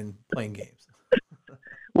drinking and playing games.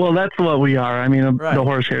 Well, that's what we are. I mean, Right. the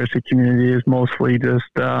Horse Heresy community is mostly just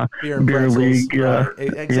Beer and beer pretzels. league. Right.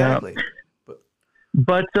 Exactly.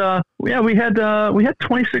 But we had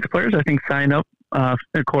 26 players, I think, sign up. Of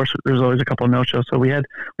course, there's always a couple of no-shows, so we ended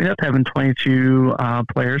up having 22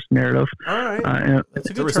 players narrative. All right. And That's a It's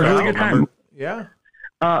a good respectable turnout. number. Yeah.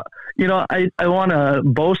 I want to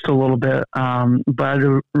boast a little bit, but I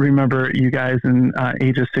do remember you guys in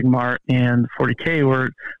Age of Sigmar and 40K were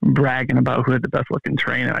bragging about who had the best looking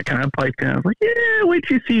terrain, and I kind of piped in. I was like, "Yeah, wait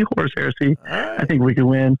till you see Horse Heresy. All right. I think we could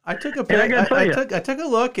win." I took a And I gotta tell you, I took a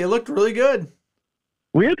look. It looked really good.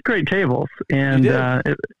 we had great tables, and did.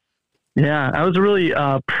 I was really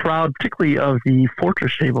proud, particularly of the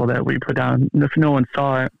Fortress table that we put down. If no one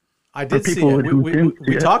saw it, I did see people it. who didn't see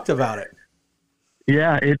We it. talked about it.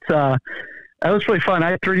 yeah, it's that was really fun.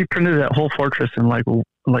 I 3D printed that whole fortress in like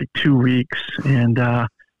 2 weeks, and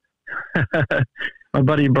my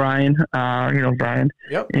buddy Brian, Brian,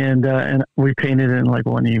 Yep. and we painted it in like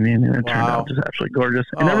one evening, and it turned Wow. out just absolutely gorgeous.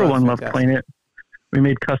 And Oh, everyone that's loved fantastic. playing it. We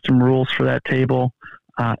made custom rules for that table,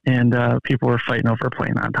 and people were fighting over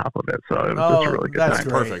playing on top of it. So it was just a really good that's time.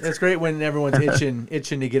 great. Perfect. It's great when everyone's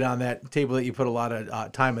itching to get on that table that you put a lot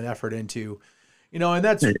of time and effort into. And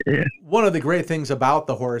that's Yeah. one of the great things about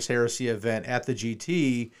the Horus Heresy event at the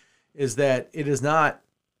GT is that it is not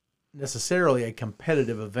necessarily a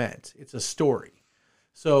competitive event. It's a story.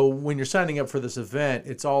 So when you're signing up for this event,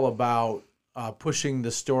 it's all about pushing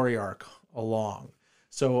the story arc along.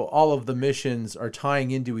 So all of the missions are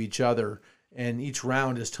tying into each other, and each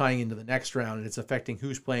round is tying into the next round, and it's affecting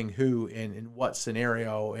who's playing who and in what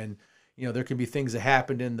scenario. And there can be things that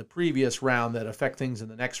happened in the previous round that affect things in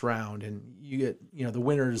the next round, and you get the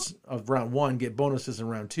winners of round 1 get bonuses in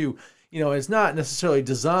round 2. It's not necessarily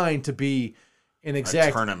designed to be an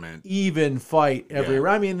exact tournament, even fight every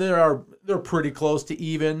round. I mean, they're pretty close to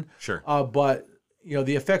even. Sure. But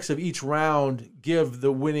the effects of each round give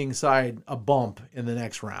the winning side a bump in the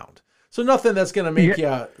next round. So nothing that's going to make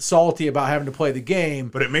you salty about having to play the game.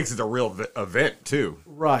 But it makes it a real event too.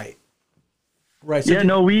 Right.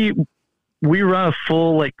 So we run a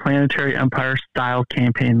full Planetary Empire style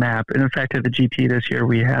campaign map, and in fact, at the GT this year,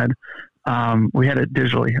 we had it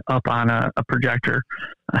digitally up on a projector,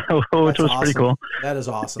 which was pretty cool. That is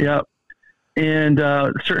awesome. Yep. And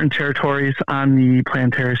certain territories on the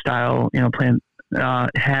planetary style,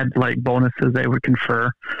 had bonuses they would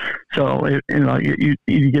confer. So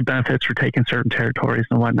you get benefits for taking certain territories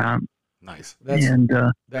and whatnot. Nice.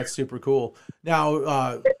 That's super cool.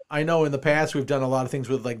 Now, I know in the past we've done a lot of things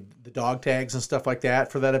with the dog tags and stuff like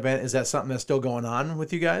that for that event. Is that something that's still going on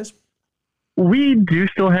with you guys? We do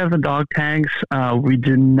still have the dog tags. We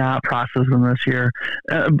did not process them this year.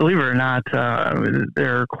 Believe it or not,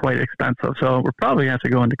 they're quite expensive. So we're probably going to have to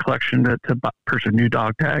go into collection to purchase new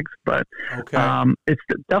dog tags. But it's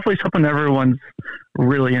definitely something everyone's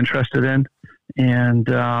really interested in. And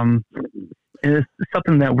it's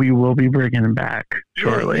something that we will be bringing back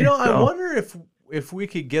shortly. I wonder if we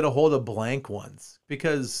could get a hold of blank ones,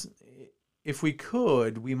 because if we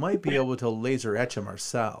could, we might be able to laser etch them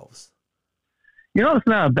ourselves. It's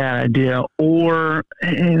not a bad idea. Or,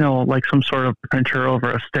 some sort of printer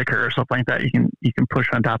over a sticker or something like that you can push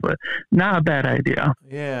on top of it. Not a bad idea.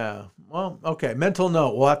 Yeah. Well, okay. Mental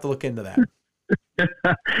note. We'll have to look into that.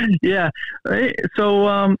 Yeah.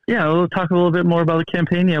 So, we'll talk a little bit more about the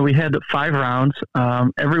campaign. Yeah, we had 5 rounds.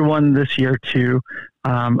 Everyone this year, too,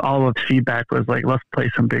 all of the feedback was let's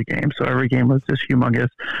play some big games. So every game was just humongous.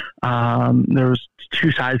 There was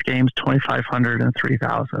 2 size games, 2,500 and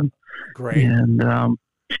 3,000. Great. And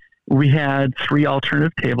we had 3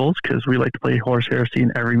 alternative tables because we like to play Horus Heresy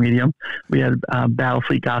in every medium. We had a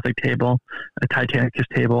Battlefleet Gothic table, a Titanicus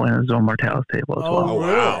table, and a Zone Mortalis table as well. Oh,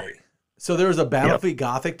 wow. So there was a Battlefleet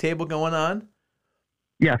Gothic table going on?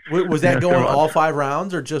 Yes. Was that going all 5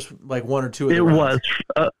 rounds, or just 1 or 2 of the rounds?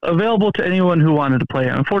 It was available to anyone who wanted to play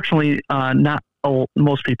it. Unfortunately,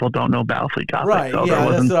 most people don't know Battlefleet Gothic. Right, so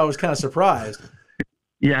that's what I was kind of surprised.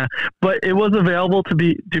 Yeah, but it was available to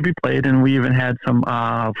be played, and we even had some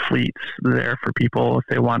fleets there for people if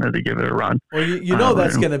they wanted to give it a run. Well,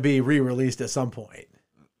 that's going to be re-released at some point.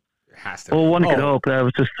 It has to. Well, one could hope. That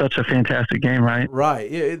was just such a fantastic game, right?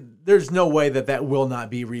 Right. There's no way that will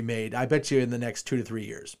not be remade. I bet you in the next 2 to 3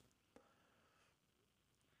 years.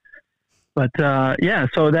 But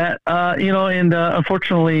so that and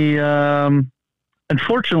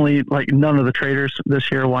unfortunately, none of the traders this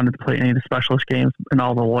year wanted to play any of the specialist games, and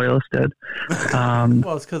all the loyalists did.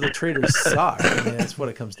 Well, it's because the traders suck. I mean, that's what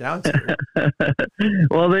it comes down to.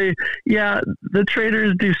 Well, the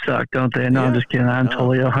traders do suck, don't they? No, I'm just kidding. I'm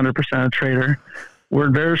totally 100% a trader.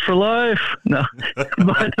 Word bearers for life. No,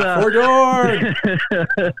 but for Dorn.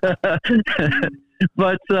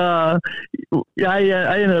 But I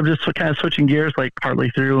ended up just kind of switching gears partly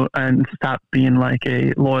through and stopped being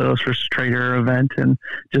a loyalist versus trader event, and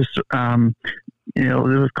just it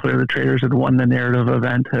was clear the traders had won the narrative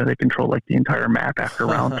event. They controlled the entire map after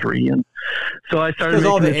round 3, and so I started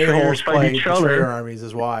making all the the traders fight each other. Trader armies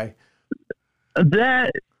is why.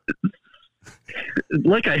 That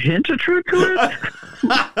a hint of truth to it.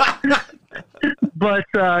 But,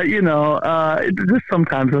 just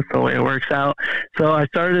sometimes that's the way it works out. So I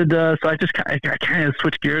started, I kind of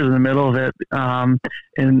switched gears in the middle of it.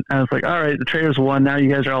 And I was like, all right, the traders won. Now you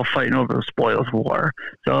guys are all fighting over the spoils war.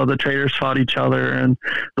 So the traders fought each other, and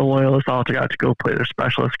the loyalists all got to go play their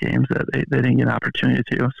specialist games that they didn't get an opportunity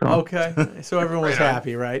to. So okay. So everyone was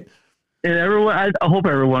happy, right? And I hope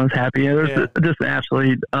everyone is happy. There's just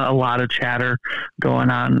absolutely a lot of chatter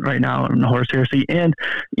going on right now in the Horus Heresy. And,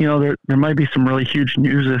 there might be some really huge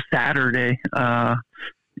news this Saturday about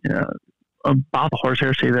the Horus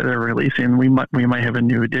Heresy that they're releasing. We might have a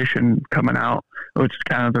new edition coming out, which is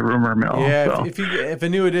kind of the rumor mill. Yeah, so. if a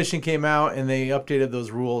new edition came out and they updated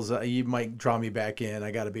those rules, you might draw me back in.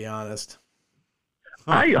 I got to be honest.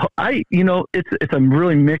 It's a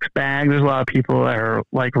really mixed bag. There's a lot of people that are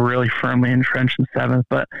like really firmly entrenched in seventh,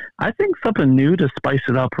 but I think something new to spice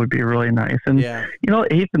it up would be really nice. And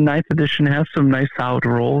eighth and ninth edition have some nice solid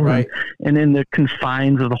rules, right? And in the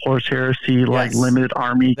confines of the Horse Heresy, like limited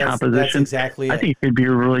army composition, that's exactly I think it could be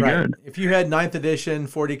really good. If you had ninth edition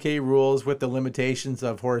 40K rules with the limitations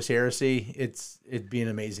of Horus Heresy, it'd be an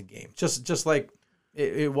amazing game, just like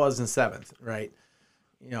it was in seventh, right?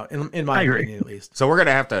 In my opinion, at least. So we're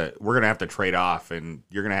gonna have to trade off, and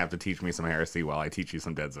you're gonna have to teach me some Heresy while I teach you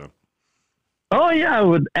some Dead Zone. Oh yeah, I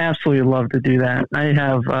would absolutely love to do that.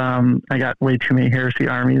 I got way too many Heresy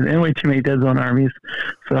armies and way too many Dead Zone armies.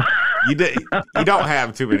 So you don't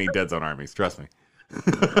have too many Dead Zone armies, trust me.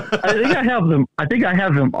 I think I have them. I think I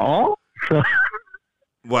have them all. So.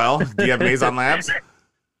 Well, do you have Maison Labs?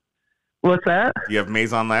 What's that? Do you have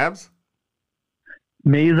Maison Labs?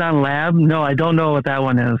 Maison Lab? No, I don't know what that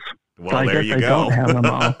one is. Well, so there you go. I don't have them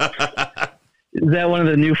all. Is that one of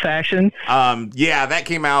the new factions? Yeah, that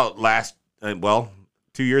came out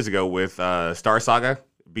 2 years ago with Star Saga.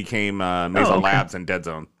 Became Maison Labs and Dead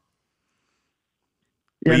Zone.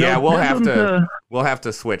 Yeah, we'll have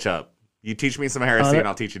to switch up. You teach me some Heresy, and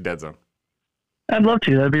I'll teach you Dead Zone. I'd love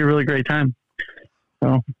to. That'd be a really great time.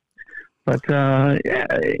 So, but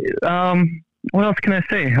what else can I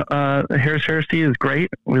say? Harris Heresy is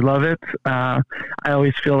great. We love it. I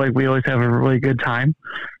always feel like we always have a really good time.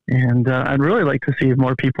 And I'd really like to see if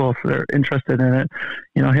more people, if they're interested in it,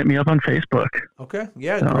 hit me up on Facebook. Okay.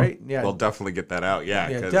 Yeah, great. Yeah. We'll definitely get that out. Yeah.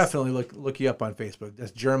 Yeah, definitely look you up on Facebook.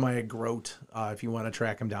 That's Jeremiah Grote, if you want to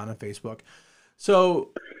track him down on Facebook. So,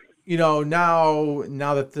 now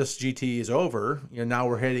that this GT is over, now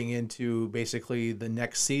we're heading into basically the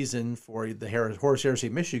next season for the Horus Heresy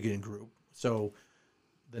Michigan group. So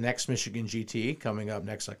the next Michigan GT coming up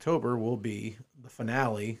next October will be the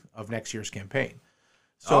finale of next year's campaign.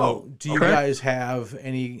 So do you guys have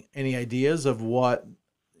any ideas of what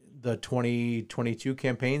the 2022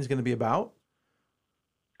 campaign is going to be about?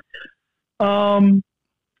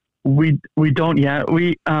 We don't yet.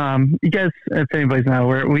 You guys, if anybody's not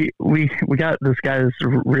aware, we got this guy that's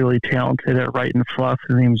really talented at writing fluff.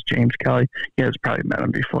 His name's James Kelly. You guys probably met him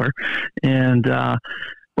before. And,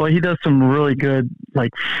 he does some really good, like,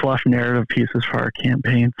 fluff narrative pieces for our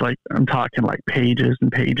campaigns. Like, I'm talking, like, pages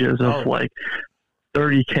and pages of, like,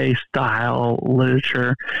 30K style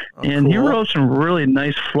literature. And cool. He wrote some really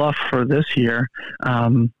nice fluff for this year.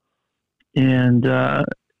 And he's in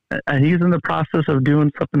the process of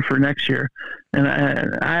doing something for next year. And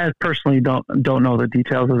I personally don't know the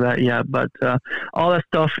details of that yet, but all that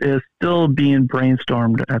stuff is still being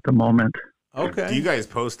brainstormed at the moment. Okay. Do you guys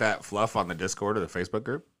post that fluff on the Discord or the Facebook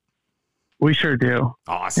group? We sure do.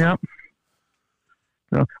 Awesome. Yep.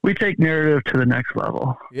 So we take narrative to the next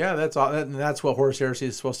level. Yeah, that's all. And that's what Horus Heresy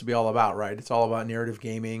is supposed to be all about, right? It's all about narrative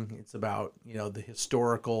gaming. It's about, the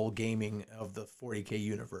historical gaming of the 40K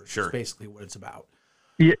universe. Sure. It's basically what it's about.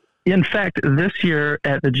 Yeah. In fact, this year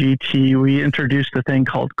at the GT, we introduced a thing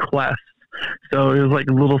called quests. So it was like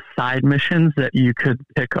little side missions that you could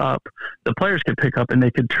pick up. The players could pick up and they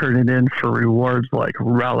could turn it in for rewards like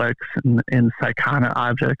relics and Psychona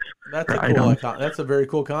objects. That's a very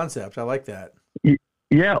cool concept. I like that.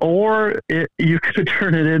 Yeah, or you could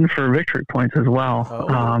turn it in for victory points as well. It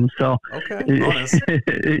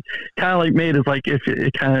kind of like made it like if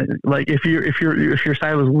your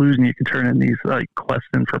side was losing, you could turn in these like quests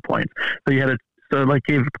in for points. So you had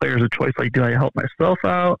gave the players a choice, like, do I help myself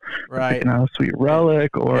out, right? A sweet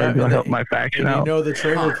relic, or do I help my faction out? The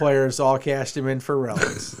trader players all cashed him in for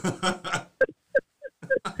relics.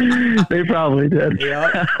 They probably did.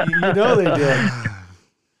 Yeah, they did.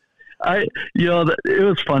 It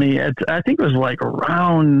was funny. I think it was like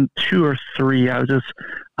around 2 or 3. I was just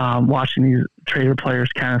watching these trader players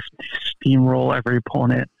kind of steamroll every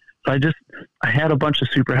opponent. So I had a bunch of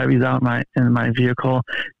super heavies out in my vehicle,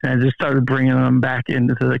 and I just started bringing them back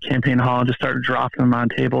into the campaign hall and just started dropping them on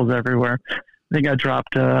tables everywhere. I think I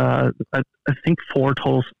dropped, I think 4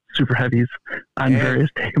 total super heavies on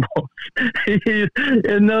various tables,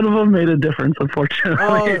 and none of them made a difference,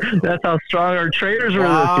 unfortunately. That's how strong our traders were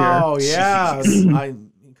this year. Oh, yeah. I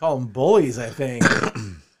call them bullies, I think.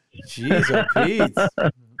 Jeez, Pete.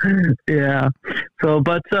 Yeah. So,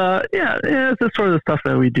 but it's the sort of stuff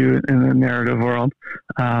that we do in the narrative world.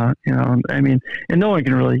 And no one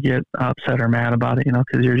can really get upset or mad about it,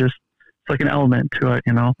 because it's like an element to it,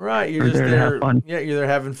 Right. You're just there to have fun. Yeah, you're there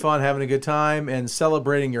having fun, having a good time, and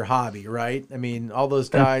celebrating your hobby, right? I mean, all those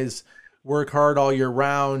guys work hard all year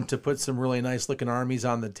round to put some really nice looking armies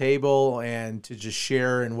on the table and to just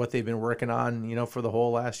share in what they've been working on, for the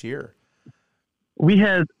whole last year. we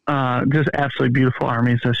had just absolutely beautiful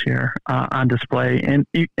armies this year on display, and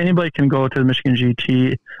anybody can go to the Michigan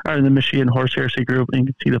GT or the Michigan Horse Heresy group and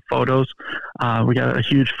you can see the photos. We got a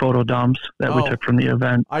huge photo dumps that we took from the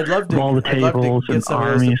event. I'd love to. Of all the tables and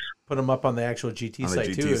armies. Put them up on the actual GT site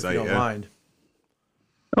GT too, site, if you don't mind.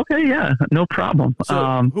 Okay, yeah, no problem.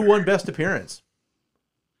 So, who won best appearance?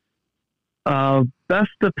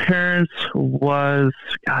 Best appearance was,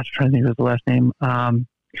 gosh, I'm trying to think of his last name.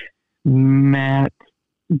 Matt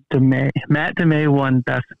DeMay. Matt DeMay won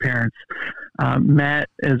best appearance. Matt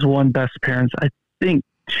has won best appearance, I think,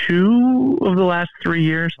 2 of the last 3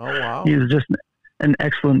 years. Oh, wow. He's just an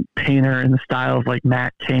excellent painter in the style of like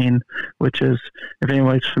Matt Cain, which is, if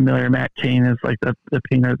anyone's familiar, Matt Cain is like the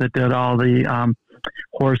painter that did all the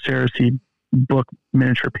Horse Heresy book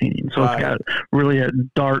miniature painting. So It's got really a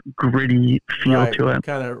dark, gritty feel to it.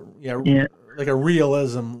 Kind of, like a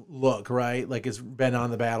realism look, right? Like it's been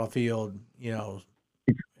on the battlefield,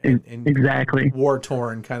 exactly.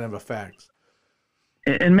 War-torn kind of effect.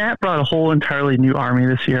 And Matt brought a whole entirely new army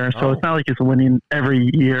this year, so it's not like he's winning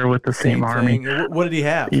every year with the same army. What did he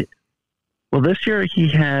have? Well, this year he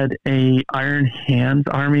had a Iron Hands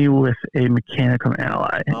army with a Mechanicum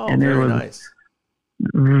ally. And very nice.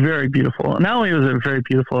 Very beautiful. Not only was it very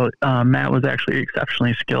beautiful, Matt was actually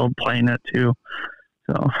exceptionally skilled playing it too.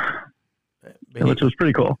 So, which was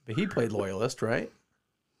pretty cool. But he played Loyalist, right?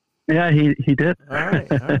 Yeah, he did. All right.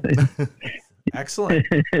 Excellent.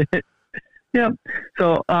 Yeah.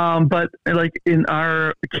 So, but like in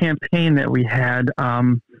our campaign that we had,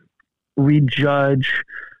 we judge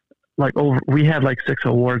we had like 6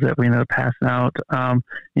 awards that we ended up passing out.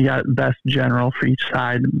 You got best general for each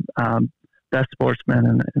side, best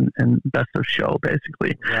sportsman and best of show,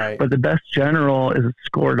 basically. Right. But the best general is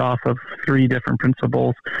scored off of 3 different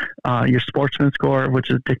principles. Your sportsman score, which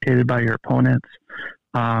is dictated by your opponents,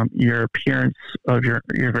 your appearance of your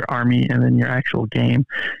army, and then your actual game.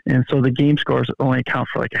 And so the game scores only account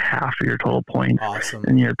for like a half of your total points. Awesome.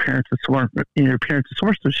 And your appearance of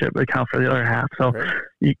swordsmanship account for the other half. So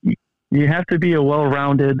you have to be a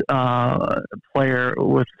well-rounded player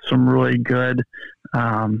with some really good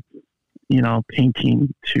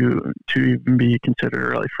painting to even be considered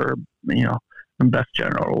really for best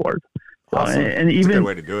general award. So, awesome. And even, that's a good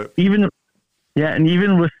way to do it.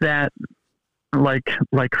 Even with that like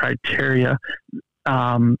criteria,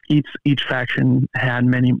 each faction had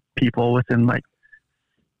many people within like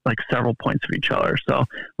several points of each other. So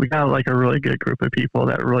we got like a really good group of people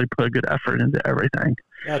that really put a good effort into everything.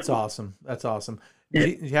 That's awesome.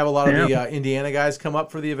 Did you have a lot of the Indiana guys come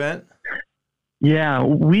up for the event? Yeah,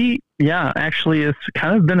 actually, it's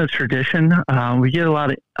kind of been a tradition. We get a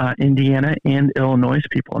lot of Indiana and Illinois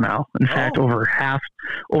people now. In fact, over half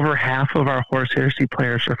of our Horse Heresy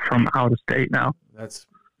players are from out of state now.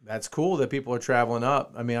 That's cool that people are traveling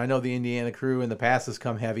up. I mean, I know the Indiana crew in the past has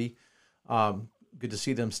come heavy. Good to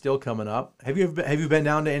see them still coming up. Have you been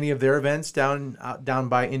down to any of their events down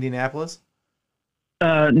by Indianapolis?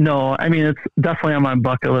 No, I mean, it's definitely on my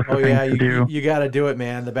bucket list of things to do. You got to do it,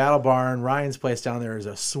 man. The Battle Barn, Ryan's place down there is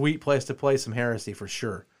a sweet place to play some Heresy for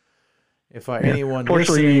sure. If anyone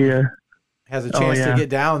listening has a chance to get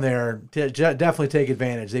down there, definitely take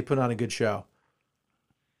advantage. They put on a good show.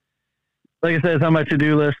 Like I said, it's on my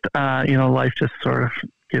to-do list. Life just sort of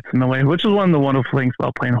gets in the way, which is one of the wonderful things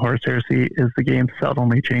about playing Horse Heresy is the game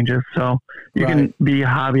seldomly changes. So you can be a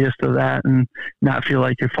hobbyist of that and not feel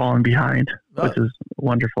like you're falling behind, which is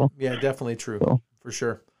wonderful. Yeah, definitely true. For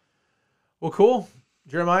sure. Well, cool.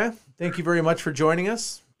 Jeremiah, thank you very much for joining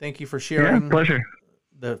us. Thank you for sharing pleasure.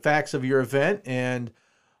 The facts of your event, and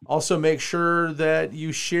also make sure that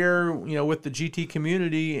you share, with the GT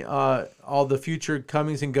community, all the future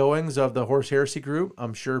comings and goings of the Horse Heresy group.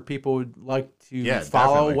 I'm sure people would like to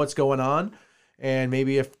follow what's going on. And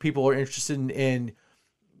maybe if people are interested in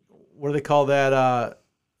what do they call that?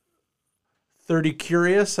 30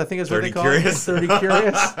 Curious, I think is what they call it. 30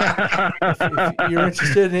 Curious. if you're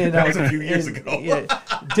interested in that was a few years ago.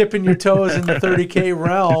 Dipping your toes in the 30K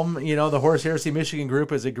realm, the Horse Heresy Michigan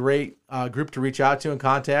group is a great group to reach out to and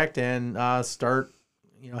contact and start,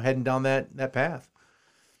 heading down that path.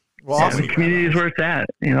 Well, awesome. The community is where it's at,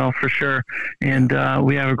 for sure. And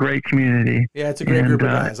we have a great community. Yeah, it's a great group of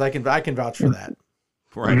guys. I can vouch for that.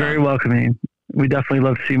 Very welcoming. We definitely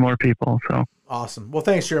love to see more people. So awesome. Well,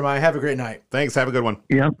 thanks, Jeremiah. Have a great night. Thanks. Have a good one.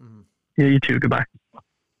 Yep. Yeah, you too. Goodbye.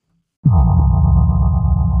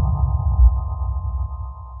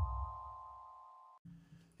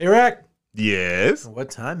 Hey, Rick. Yes. What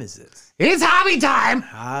time is it? It's hobby time.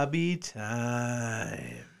 Hobby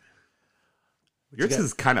time. Yours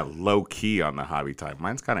is kind of low key on the hobby time.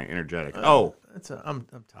 Mine's kind of energetic. I'm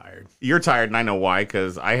tired. You're tired, and I know why,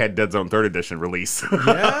 because I had Dead Zone 3rd Edition release.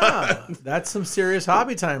 Yeah, that's some serious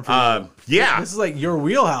hobby time for you. Yeah. This is like your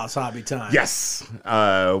wheelhouse hobby time. Yes.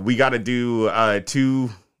 We got to do 2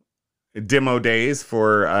 demo days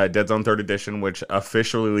for Dead Zone 3rd Edition, which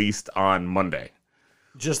officially released on Monday.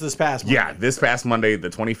 Just this past Monday. Yeah, this past Monday, the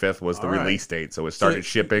 25th, was the release date, so it started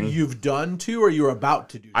shipping. You've done 2 or you're about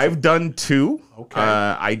to do 2? I've done 2. Okay.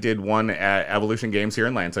 I did one at Evolution Games here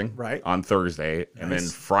in Lansing on Thursday. And then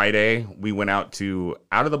Friday, we went out to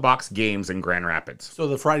Out of the Box Games in Grand Rapids. So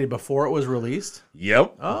the Friday before it was released?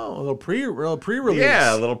 Yep. Oh, a little pre-release.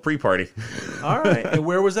 Yeah, a little pre-party. All right. And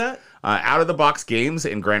where was that? Out of the Box Games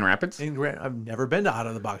in Grand Rapids. I've never been to Out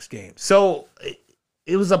of the Box Games. So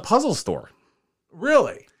it was a puzzle store.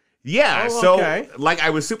 Really? Yeah. Oh, okay. So like I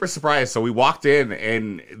was super surprised. So we walked in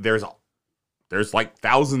and there's like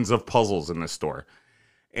thousands of puzzles in this store.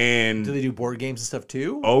 And do they do board games and stuff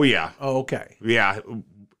too? Oh yeah. Oh, okay. Yeah.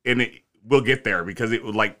 And we'll get there because it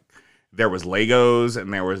was like there was Legos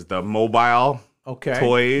and there was the mobile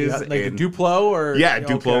toys. Yeah, like the Duplo or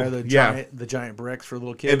Duplo. The giant bricks for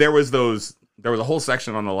little kids. And there was a whole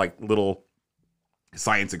section on the like little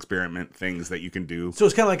science experiment things that you can do. So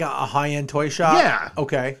it's kind of like a high-end toy shop? Yeah.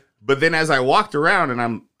 Okay. But then as I walked around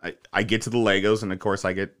and I get to the Legos, and of course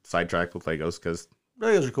I get sidetracked with Legos because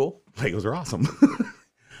Legos are cool. Legos are awesome.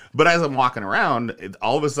 But as I'm walking around,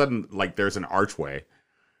 all of a sudden, like there's an archway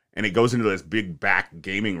and it goes into this big back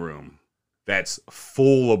gaming room that's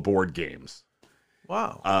full of board games.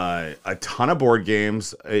 Wow. A ton of board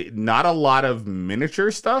games, not a lot of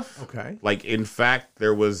miniature stuff. Okay. Like, in fact,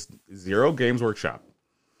 there was 0 Games Workshop,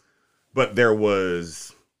 but there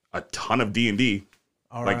was a ton of D&D,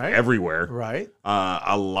 everywhere. Right.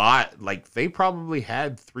 A lot, like, they probably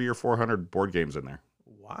had 300 or 400 board games in there.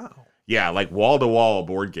 Wow. Yeah, like wall-to-wall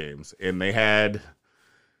board games. And they had,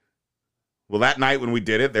 well, that night when we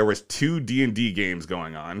did it, there was 2 D&D games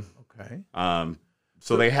going on. Okay.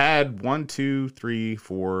 So they had 6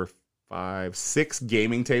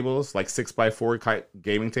 gaming tables, like 6x4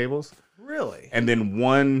 gaming tables. Really? And then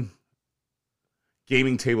 1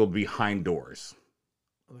 gaming table behind doors.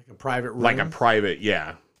 Like a private room? Like a private,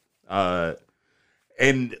 yeah.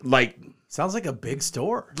 And like... Sounds like a big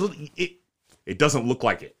store. It doesn't look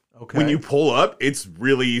like it. Okay. When you pull up, it's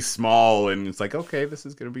really small, and it's like, okay, this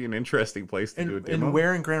is going to be an interesting place to do a demo. And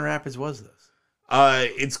where in Grand Rapids was this?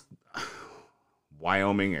 It's...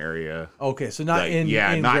 Wyoming area. Okay, so not like, in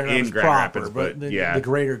not Grand in Grand proper, Rapids, but the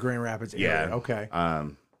greater Grand Rapids area. Yeah. Okay.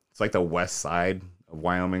 It's like the west side of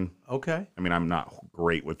Wyoming. Okay. I mean, I'm not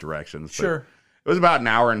great with directions. Sure. It was about an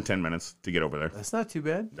hour and 10 minutes to get over there. That's not too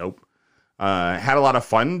bad. Nope. Had a lot of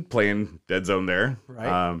fun playing Dead Zone there.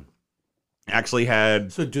 Right. Actually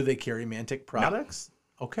had... So do they carry Mantic products?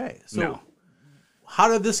 No. Okay. So no. How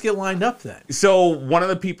did this get lined up then? So one of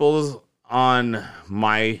the people on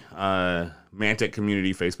my... Mantic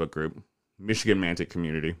community Facebook group, Michigan Mantic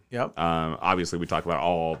community. Yep. Obviously, we talk about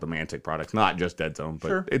all the Mantic products, not just Dead Zone,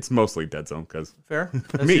 but it's mostly Dead Zone because fair.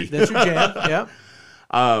 That's me. That's your jam. Yep.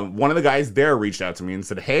 One of the guys there reached out to me and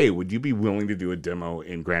said, "Hey, would you be willing to do a demo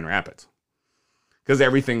in Grand Rapids? Because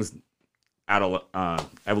everything's out of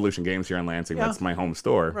Evolution Games here in Lansing. Yeah. That's my home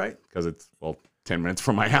store, right? Because it's 10 minutes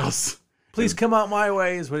from my house. Please come out my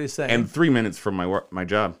way," is what he's saying, and 3 minutes from my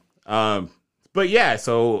job. But yeah,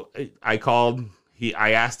 so I called.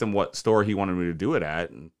 I asked him what store he wanted me to do it at,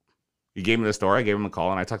 and he gave me the store. I gave him a call,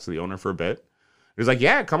 and I talked to the owner for a bit. He was like,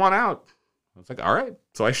 "Yeah, come on out." I was like, "All right."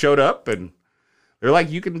 So I showed up, and they're like,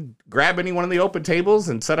 "You can grab any one of the open tables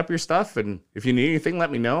and set up your stuff, and if you need anything,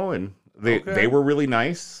 let me know." And they were really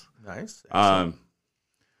nice. Nice.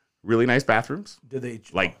 Really nice bathrooms. Did they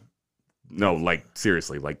like? No, like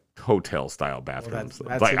seriously, like hotel style bathrooms. Well,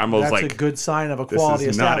 that's like that's a good sign of a quality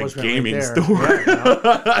establishment. This is not a gaming right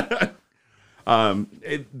store. Yeah,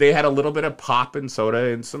 they had a little bit of pop and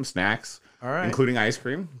soda and some snacks, all right, including ice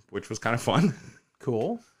cream, which was kind of fun.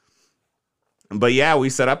 Cool. But yeah, we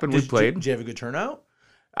set up and we played. Did you have a good turnout?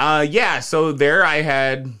 Yeah. So there, I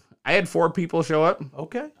had 4 people show up.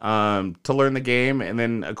 Okay. To learn the game, and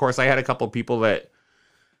then of course I had a couple of people that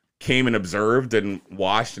came and observed and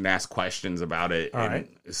watched and asked questions about it. All right.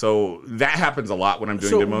 So that happens a lot when I'm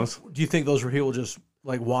doing demos. Do you think those were people just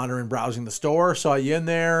like wandering, browsing the store, saw you in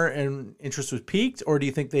there, and interest was piqued, or do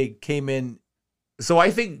you think they came in? So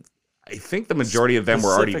I think the majority of them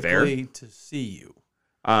were already there to see you.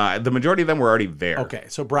 The majority of them were already there. Okay,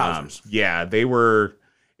 so browsers. Yeah, they were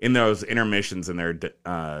in those intermissions in their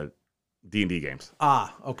D&D games.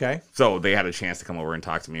 Ah, okay. So they had a chance to come over and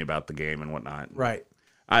talk to me about the game and whatnot. Right.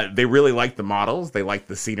 They really liked the models. They liked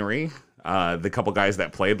the scenery. The couple guys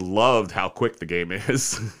that played loved how quick the game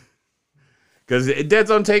is. Because Dead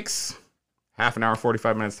Zone takes half an hour,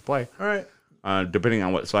 45 minutes to play, All right. depending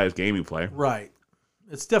on what size game you play. Right.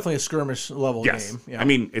 It's definitely a skirmish level Yes. game. Yeah. I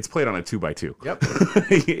mean, it's played on a 2x2. Yep.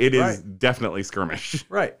 It is Right. definitely skirmish.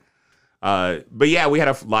 Right. But yeah, we had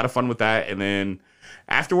a lot of fun with that. And then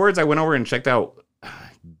afterwards, I went over and checked out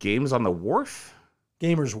Games on the Wharf.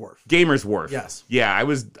 Gamers Wharf. Gamers Wharf. Yes. Yeah, I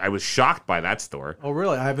was shocked by that store. Oh,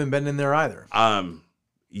 really? I haven't been in there either.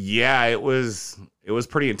 Yeah, it was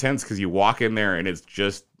pretty intense because you walk in there and it's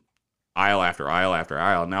just aisle after aisle after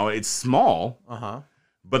aisle. Now it's small,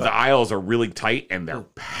 but the aisles are really tight and they're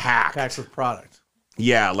packed. Packs with product.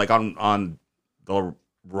 Yeah, like on the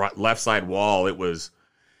left side wall, it was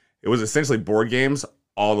essentially board games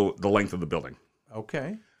all the length of the building.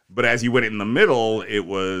 Okay. But as you went in the middle, it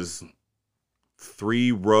was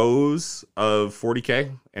 3 rows of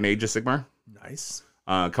 40K and Age of Sigmar, Nice.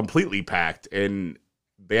 completely packed, and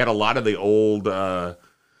they had a lot of the older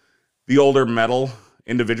metal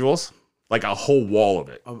individuals, like a whole wall of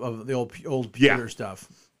it. Of the old Yeah. pewter stuff.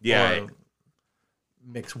 Yeah, Or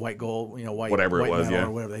mixed white gold, white Whatever it white was, metal yeah.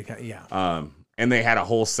 or whatever they yeah. And they had a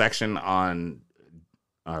whole section on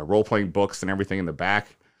role-playing books and everything in the back.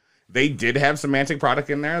 They did have some Mantic product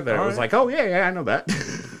in there that All was right. like, oh, yeah, I know that.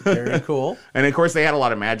 Very cool. And, of course, they had a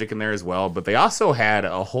lot of Magic in there as well. But they also had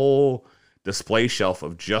a whole display shelf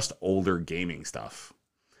of just older gaming stuff.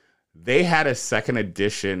 They had a second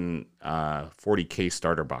edition 40K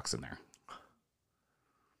starter box in there.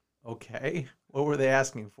 Okay. What were they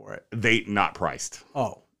asking for it? They not priced.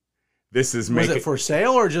 Oh. This is Was making it for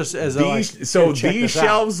sale or just as a these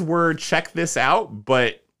shelves were check this out,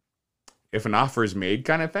 but if an offer is made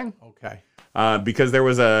kind of thing. Okay. Because there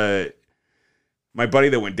was my buddy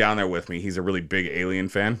that went down there with me, he's a really big Alien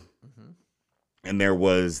fan. And there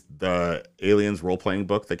was the Aliens role-playing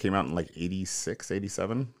book that came out in like 86,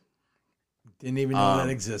 87. Didn't even know that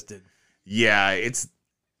existed. Yeah,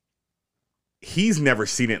 he's never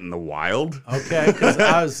seen it in the wild. Okay, because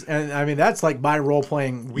that's like my role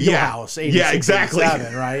playing wheelhouse. 86, Yeah, exactly.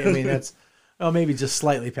 87, right? I mean, that's maybe just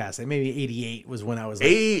slightly past it. Maybe 88 was when I was like,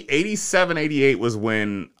 87, 88 was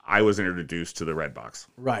when I was introduced to the Red Box.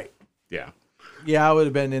 right. Yeah. Yeah, I would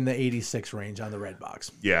have been in the 86 range on the red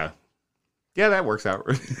box. Yeah. Yeah, that works out.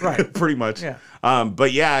 Right. Pretty much. Yeah.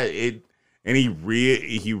 But yeah, he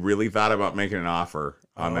really thought about making an offer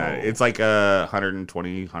on that. It's like a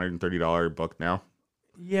 $120, $130 book now.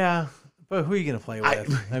 Yeah, but who are you going to play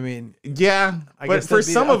with? I mean, Yeah, I but guess for that'd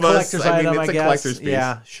be some a of us, collector's I mean, item, it's a guess. collector's piece.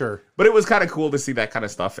 Yeah, sure. But it was kind of cool to see that kind of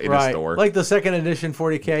stuff in a store. Like the second edition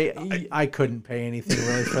 40K, I couldn't pay anything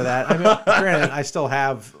really for that. I mean, granted, I still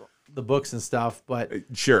have the books and stuff, but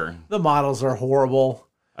Sure. the models are horrible.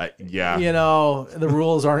 Yeah. The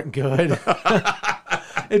rules aren't good.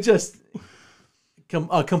 It just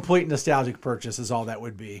a complete nostalgic purchase is all that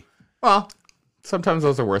would be. Well, sometimes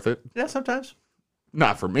those are worth it. Yeah, sometimes.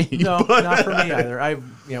 Not for me. No, but- not for me either. I've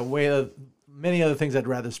many other things I'd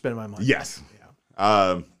rather spend my money. Yes.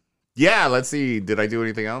 Yeah. Let's see. Did I do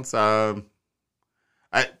anything else?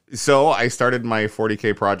 So I started my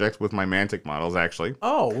 40K project with my Mantic models, actually.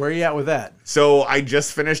 Oh, where are you at with that? So I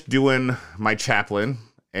just finished doing my chaplain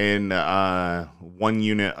and 1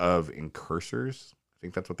 unit of incursors. I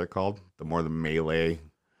think that's what they're called. The melee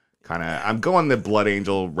kind of. I'm going the Blood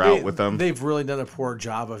Angel route with them. They've really done a poor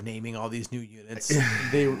job of naming all these new units.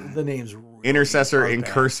 The names really Intercessor, are bad.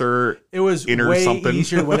 Incursor. It was Inner way something.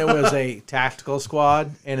 easier when it was a tactical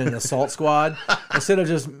squad and an assault squad instead of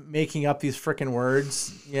just making up these freaking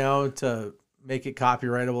words, to make it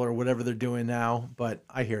copyrightable or whatever they're doing now. But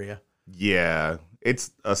I hear you. Yeah,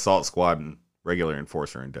 it's Assault Squad and regular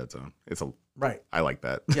Enforcer and Dead Zone. Right. I like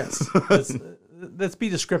that. Yes. Let's be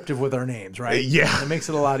descriptive with our names, right? Yeah. It makes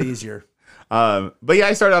it a lot easier. But yeah,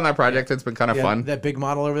 I started on that project. It's been kind of fun. That big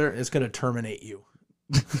model over there is going to terminate you.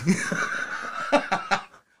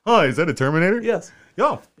 Oh, is that a Terminator? Yes.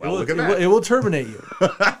 Oh, well, look at that. It will terminate you.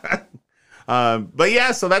 But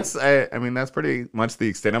yeah, so that's that's pretty much the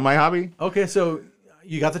extent of my hobby. Okay, so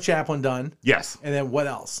you got the chaplain done, Yes. and then what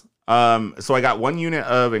else? So I got 1 unit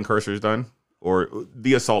of Incursors done, or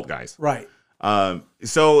the Assault guys. Right.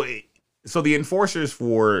 So the Enforcers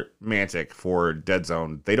for Mantic, for Dead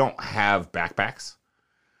Zone, they don't have backpacks.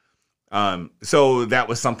 So that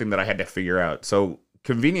was something that I had to figure out. So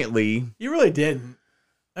conveniently... You really didn't.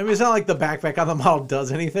 I mean, it's not like the backpack on the model does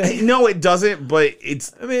anything. No, it doesn't, but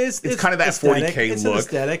it's kind of that aesthetic. 40K it's look. An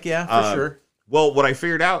aesthetic, yeah, for sure. Well, what I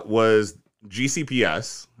figured out was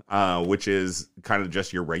GCPS, which is kind of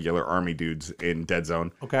just your regular army dudes in Dead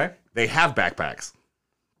Zone. Okay. They have backpacks.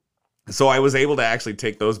 So I was able to actually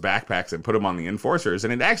take those backpacks and put them on the Enforcers,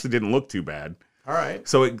 and it actually didn't look too bad. All right.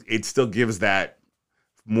 So it still gives that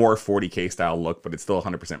more 40K style look, but it's still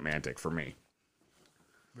 100% Mantic for me.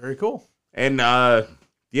 Very cool. And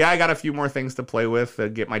yeah, I got a few more things to play with,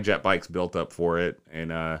 get my jet bikes built up for it.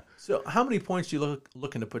 And So how many points do you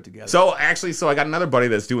looking to put together? so I got another buddy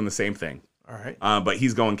that's doing the same thing. All right. But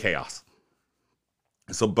he's going chaos.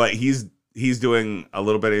 So, but he's doing a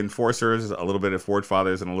little bit of Enforcers, a little bit of Forge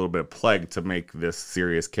Fathers, and a little bit of Plague to make this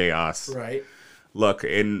serious chaos Right. look.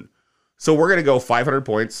 And so we're gonna go 500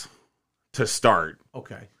 points to start,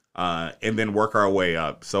 Okay. and then work our way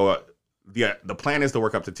up. So the plan is to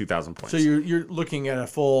work up to 2,000 points. So you're looking at a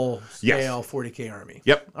full scale 40K army.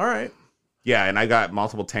 Yep. All right. Yeah, and I got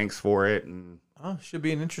multiple tanks for it, and Oh, should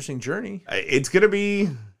be an interesting journey. it's gonna be.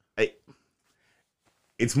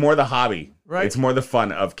 It's more the hobby, Right. It's more the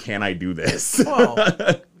fun of, can I do this? Well,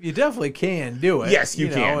 you definitely can do it. Yes, you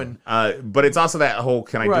can. and But it's also that whole,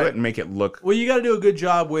 can I do Right. it and make it look? well, you got to do a good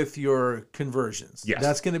job with your conversions. Yes.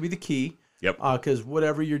 That's going to be the key. Yep. Because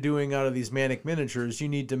whatever you're doing out of these Manic miniatures, you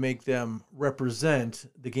need to make them represent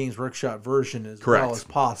the Games Workshop version as Correct. well as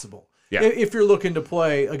possible. Yeah. If you're looking to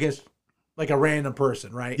play against like a random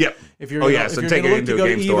person, right? Yep. If you're Oh, gonna, yeah, if so you're take gonna it look into to a go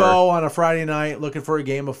to game Evo store. on a Friday night looking for a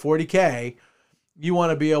game of 40K, you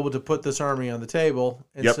want to be able to put this army on the table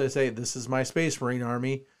and Yep. say, this is my Space Marine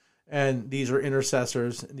army, and these are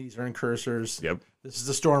intercessors, and these are incursors. Yep. This is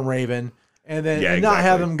the Storm Raven, and then Yeah, and not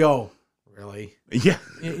have exactly. them go, really? Yeah.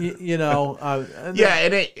 You know, and Yeah,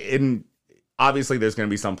 and obviously there's going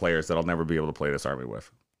to be some players that I'll never be able to play this army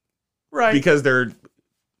with right? because they're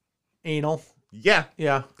Anal, yeah.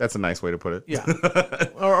 yeah, That's a nice way to put it. yeah,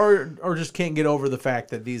 or just can't get over the fact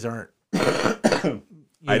that these aren't.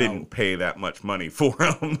 I didn't pay that much money for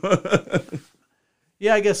them.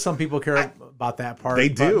 Yeah, I guess some people care about that part. They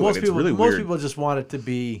but do, Most and it's people, really most weird. people just want it to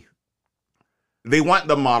be They want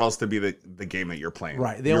the models to be the game that you're playing.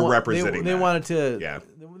 right. You're want, representing. They that. want it to. Yeah.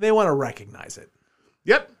 They want to recognize it.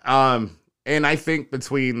 Yep. And I think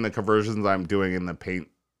between the conversions I'm doing in the paint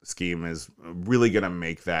scheme is really going to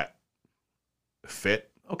make that fit.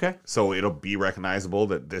 Okay. So it'll be recognizable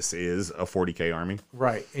that this is a 40K army.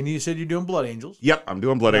 Right. And you said you're doing Blood Angels. Yep, I'm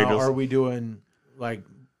doing Blood Now, Angels. Are we doing like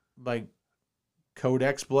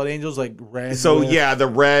Codex Blood Angels, like red? So with yeah, the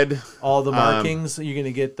red. all the markings. You're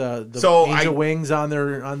gonna get the So angel wings on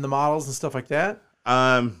the models and stuff like that.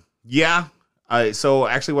 Yeah. So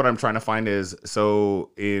actually, what I'm trying to find is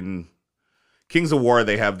in Kings of War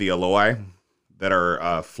they have the Eloi that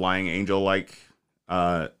are flying angel like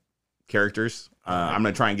characters. I'm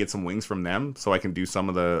gonna try and get some wings from them so I can do some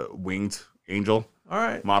of the winged angel All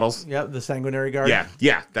right. models. Yep. The Sanguinary Guard.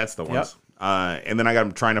 Yeah, that's the ones. And then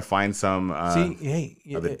I'm trying to find some. See, hey,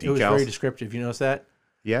 the it was decals. very descriptive. You notice that?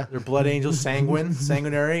 Yeah, They're Blood Angels,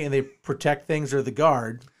 sanguinary, and they protect things. They're the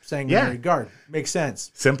guard, sanguinary Yeah. guard. Makes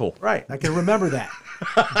sense. simple. Right. I can remember that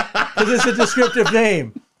because it's a descriptive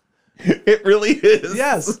name. It really is.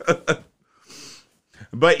 Yes.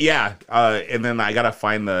 But yeah, and then I gotta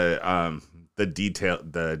find the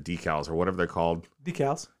decals or whatever they're called.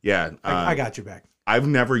 Decals. Yeah, I got you back. I've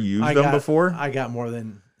never used I them got, before. I got more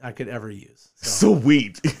than I could ever use. So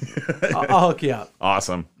Sweet, I'll hook you up.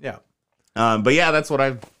 awesome. Yeah. But yeah, that's what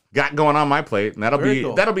I've got going on my plate, and Very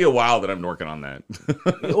cool. that'll be a while that I'm working on that.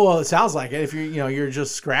 Well, it sounds like it. If you're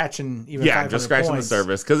just scratching even Yeah, 500 just scratching points. the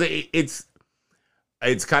surface because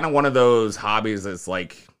it's kind of one of those hobbies that's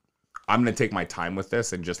like I'm gonna take my time with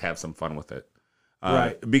this and just have some fun with it.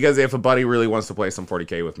 Right. Because if a buddy really wants to play some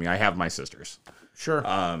 40K with me, I have my sisters. Sure.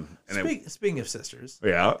 And Speaking of sisters,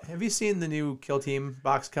 yeah, have you seen the new Kill Team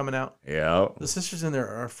box coming out? yeah, The sisters in there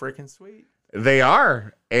are freaking sweet. they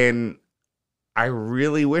are, and I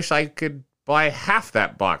really wish I could buy half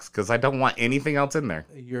that box because I don't want anything else in there.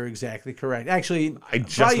 You're exactly correct. Actually, I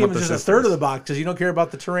just probably want even the just a third of sisters. the box because you don't care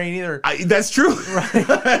about the terrain either. That's true.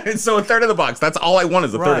 Right. So a third of the box. That's all I want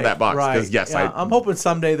is a third of that box. Right. Because yes, Yeah, I'm hoping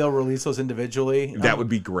someday they'll release those individually. that would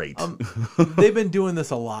be great. They've been doing this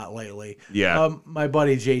a lot lately. Yeah. My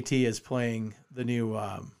buddy JT is playing the new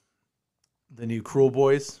Cruel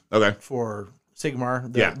Boys Okay. for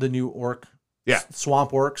Sigmar. Yeah. The new orc. Yeah.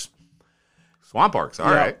 Swamp orcs. Swamp orcs.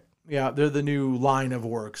 All right. Yeah, they're the new line of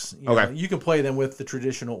orcs. Okay. You can play them with the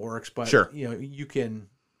traditional orcs, but Sure. you can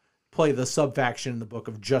play the sub faction in the book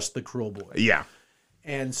of just the Cruel Boys. Yeah.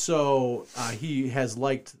 And so he has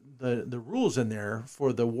liked the rules in there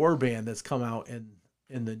for the warband that's come out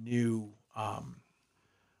in the new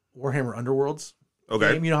Warhammer Underworlds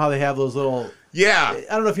Okay. game. You know how they have those little. Yeah.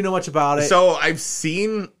 I don't know if you know much about it. So I've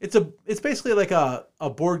seen. It's basically like a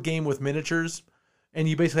board game with miniatures, and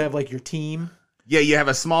you basically have like your team. Yeah, you have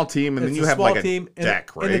a small team, and then It's you a have small like a team,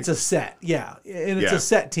 deck, right? And it's a set, yeah, and it's Yeah. a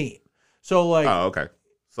set team. So like, Oh, okay.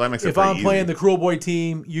 So that makes it if pretty I'm playing easy. the Cruel Boy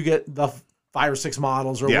team, you get 5 or 6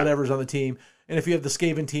 models or Yeah. whatever's on the team. And if you have the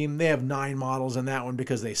Skaven team, they have 9 models in that one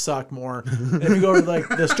because they suck more. And if you go to like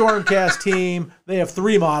the Stormcast team, they have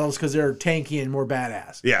 3 models because they're tanky and more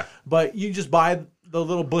badass. Yeah. But you just buy the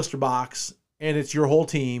little blister box and it's your whole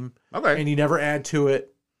team. Okay. And you never add to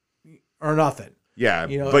it or nothing. Yeah,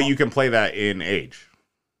 You know, but you can play that in Age.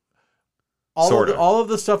 All Sorta. of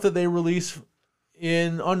the stuff that they release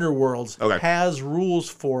in Underworlds Okay. has rules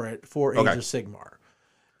for it for Age Okay. of Sigmar.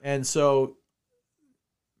 And so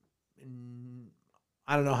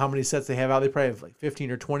I don't know how many sets they have out. They probably have like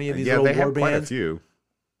 15 or 20 of these Yeah, little they war have quite a bands. few.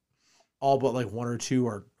 All but like 1 or 2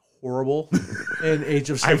 are horrible in Age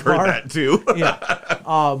of Sigmar. I've heard that too.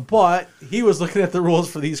 Yeah. But he was looking at the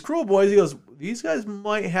rules for these Cruel Boys. He goes, these guys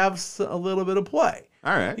might have a little bit of play.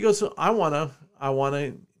 All right. He goes, so I want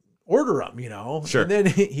to order them, you know? Sure. And then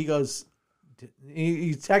he goes,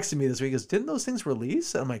 he texted me this week. He goes, didn't those things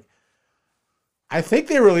release? And I'm like, I think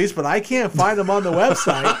they released, but I can't find them on the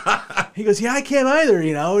website. He goes, yeah, I can't either,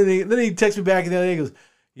 you know? And then he texts me back and the other day, he goes,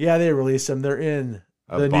 yeah, they released them. They're in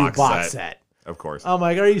the new box set. Of course. I'm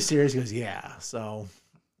like, are you serious? He goes, yeah. So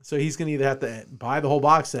he's going to either have to buy the whole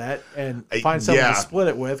box set and find someone yeah. to split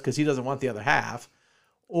it with because he doesn't want the other half,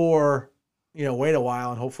 or, you know, wait a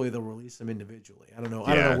while and hopefully they'll release them individually. I don't know.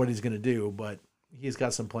 I don't know what he's going to do, but he's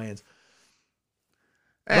got some plans.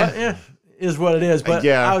 But is what it is. But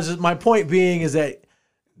my point being is that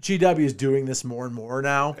GW is doing this more and more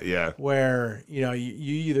now. Yeah. Where, you know,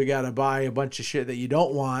 you either got to buy a bunch of shit that you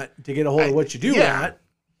don't want to get a hold of what you do want.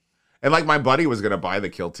 And like my buddy was going to buy the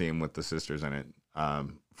Kill Team with the sisters in it,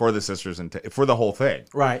 for the sisters and for the whole thing.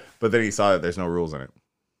 Right. But then he saw that there's no rules in it.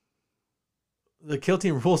 The Kill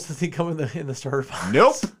Team rules, does he come in the starter box?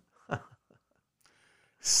 Nope.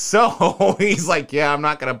 So he's like, yeah, I'm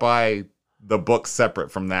not going to buy the book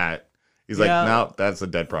separate from that. He's like, no, that's a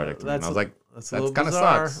dead project. And I was like, that kind of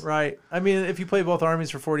sucks. Right. I mean, if you play both armies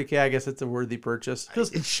for 40K, I guess it's a worthy purchase.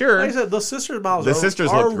 Sure. Like I said, those Sisters models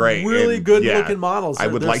look great. Really and, good looking models. I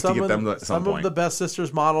would like to get them at some point. of the best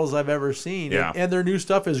Sisters models I've ever seen. Yeah. And their new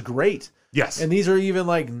stuff is great. Yes. And these are even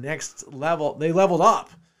like next level. They leveled up.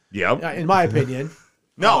 Yep. In my opinion.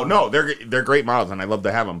 No, they're great models, and I love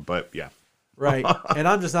to have them. But yeah. Right. And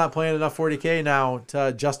I'm just not playing enough 40K now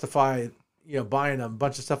to justify, you know, buying a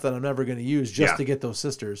bunch of stuff that I'm never going to use just to get those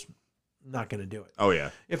Sisters. Not going to do it. Oh,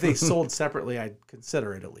 yeah. If they sold separately, I'd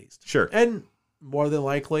consider it at least. Sure. And more than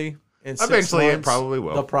likely, in 6 eventually months, it probably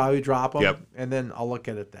will. They'll probably drop them. Yep. And then I'll look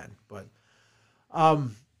at it then. But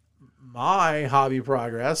my hobby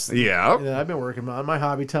progress. Yeah. That I've been working on, my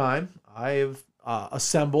hobby time, I've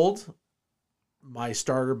assembled my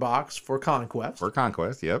starter box for Conquest. For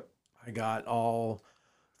Conquest, yep. I got all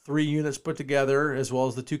 3 units put together, as well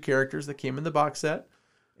as the 2 characters that came in the box set.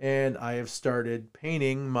 And I have started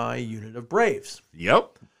painting my unit of Braves.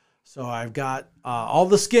 Yep. So I've got all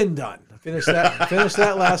the skin done. I finished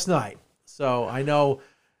that last night. So I know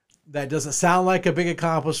that doesn't sound like a big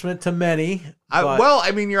accomplishment to many. Well, I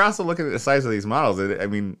mean, you're also looking at the size of these models. I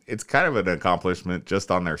mean, it's kind of an accomplishment just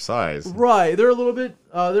on their size. Right. They're a little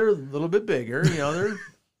bit bigger. You know, they're,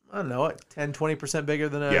 I don't know, 10, 20% bigger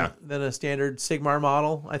than a standard Sigmar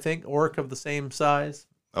model, I think. Orc of the same size.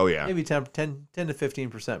 Oh, yeah. Maybe 10 to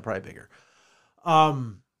 15% probably bigger.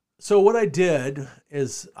 So what I did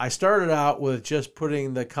is I started out with just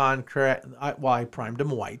putting the I primed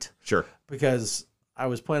them white. Sure. Because I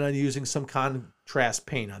was planning on using some contrast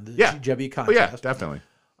paint on the GW contrast. Oh, yeah, definitely.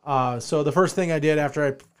 So the first thing I did after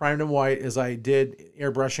I primed them white is I did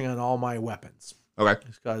airbrushing on all my weapons. Okay.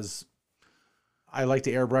 Because I like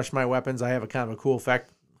to airbrush my weapons. I have a kind of a cool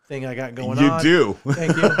effect thing I got going on. You do.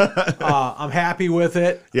 Thank you. I'm happy with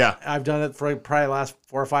it. Yeah. I've done it for probably the last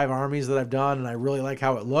 4 or 5 armies that I've done, and I really like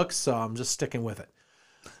how it looks, so I'm just sticking with it.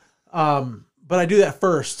 But I do that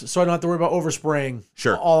first, so I don't have to worry about overspraying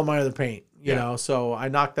all of my other paint. You know, so I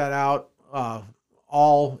knocked that out.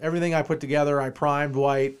 Everything I put together, I primed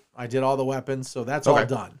white. I did all the weapons, so that's all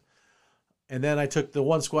done. And then I took the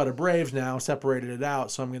 1 squad of Braves now, separated it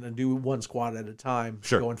out, so I'm going to do 1 squad at a time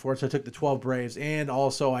going forward. So I took the 12 Braves, and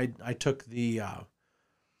also I took the,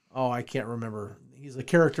 I can't remember. He's a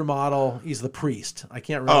character model. He's the priest. I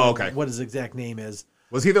can't remember what his exact name is.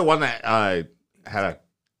 Was he the one that had a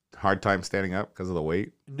hard time standing up because of the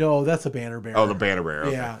weight? No, that's a banner bearer. Oh, the banner bearer.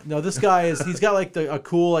 Okay. Yeah. No, this guy he's got like a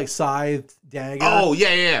cool like scythe dagger. Oh,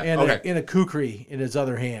 yeah. And a kukri in his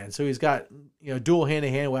other hand. So he's got, you know, dual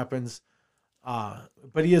hand-to-hand weapons.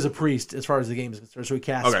 But he is a priest as far as the game is concerned, so he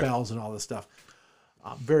casts spells and all this stuff.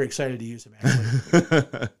 I'm very excited to use him,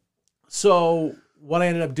 actually. So what I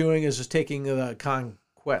ended up doing is just taking the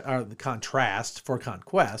the contrast for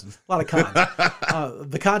Conquest. A lot of cons.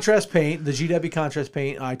 The contrast paint, the GW contrast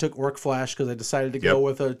paint. I took Orc Flesh because I decided to go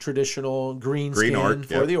with a traditional green skin orc,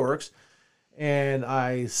 for the orcs, and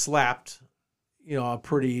I slapped, a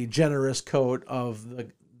pretty generous coat of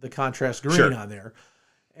the contrast green on there,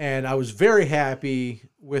 and I was very happy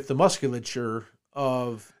with the musculature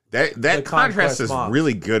of. That contrast is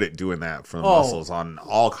really good at doing that for the muscles on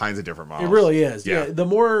all kinds of different models. It really is. Yeah. The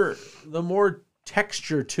more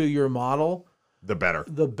texture to your model, the better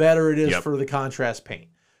it is for the contrast paint.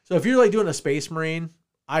 So if you're like doing a Space Marine,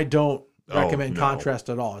 I don't recommend contrast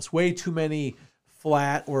at all. It's way too many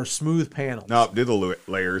flat or smooth panels. No, do the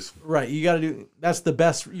layers. Right. You got to do. That's the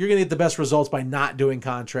best. You're going to get the best results by not doing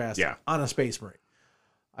contrast on a Space Marine.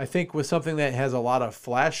 I think with something that has a lot of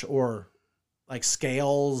flesh or like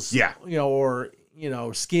scales, or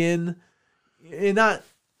skin, and not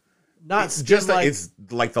it's just like, it's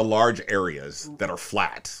like the large areas that are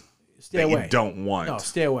flat. Stay away. You don't want. No,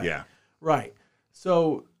 stay away. Yeah, right.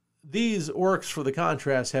 So these orcs for the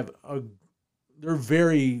contrast they're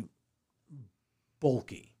very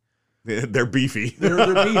bulky. They're beefy.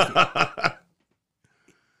 They're beefy.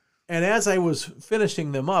 And as I was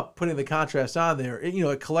finishing them up, putting the contrast on there,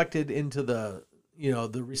 it collected into the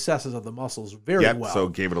recesses of the muscles very well. So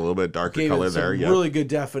gave it a little bit darker color there. Really good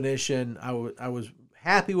definition. I was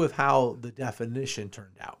happy with how the definition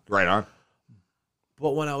turned out. Right on.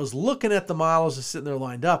 But when I was looking at the models just sitting there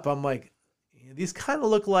lined up, I'm like, these kind of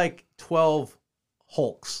look like 12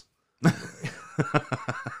 Hulks.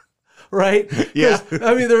 Right? Yeah.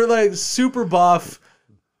 I mean, they're like super buff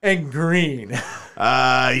and green.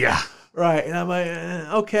 Yeah. Right. And I'm like,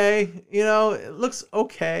 okay, it looks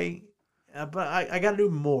okay. But I got to do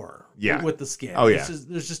more with the skin. Oh, yeah.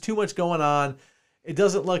 There's just too much going on. It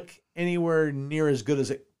doesn't look anywhere near as good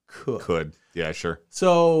as it could. Yeah, sure.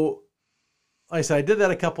 So, like I said, I did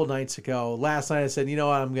that a couple nights ago. Last night I said,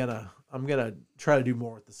 what, I'm gonna try to do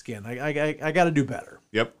more with the skin. I got to do better.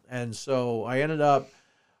 Yep. And so I ended up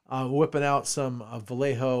whipping out some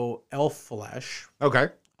Vallejo elf flesh. Okay.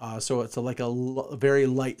 So it's like a very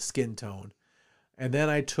light skin tone. And then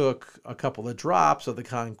I took a couple of drops of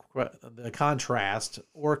the contrast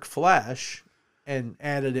orc flesh and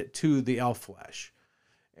added it to the elf flesh,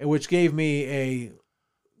 which gave me a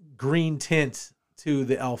green tint to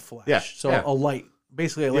the elf flesh. Yeah, so a light,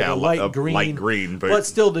 basically a light green. Light green, but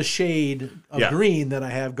still the shade of green that I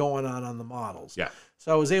have going on the models. Yeah.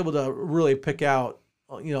 So I was able to really pick out,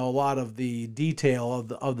 a lot of the detail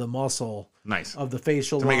of the muscle. Nice. Of the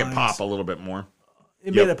facial to lines. make it pop a little bit more.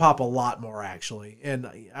 It made it pop a lot more, actually. And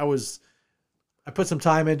I put some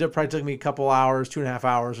time into it. Probably took me a couple hours, 2.5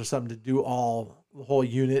 hours or something to do the whole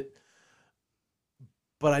unit.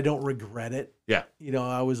 But I don't regret it. Yeah.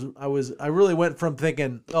 I really went from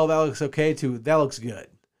thinking, oh, that looks okay to that looks good.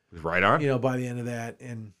 Right on. By the end of that.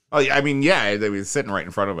 And it was sitting right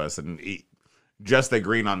in front of us, and just the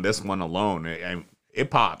green on this one alone, it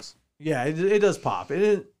pops. Yeah, it does pop.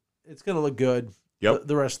 It's going to look good. Yep.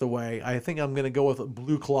 The rest of the way. I think I'm going to go with a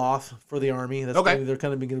blue cloth for the army. That's okay. They're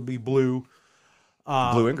kind of going to be blue.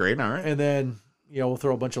 Blue and green, all right. And then, we'll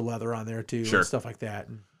throw a bunch of leather on there too, sure. And stuff like that.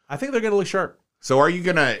 And I think they're going to look sharp. So are you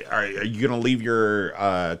gonna leave your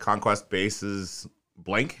conquest bases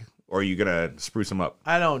blank, or are you gonna spruce them up?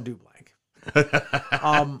 I don't do blank.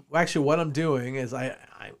 Actually, what I'm doing is I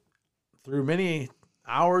through many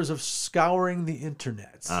hours of scouring the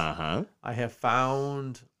internet, I have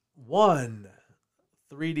found one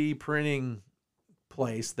 3D printing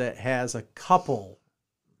place that has a couple.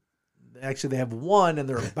 Actually, they have one, and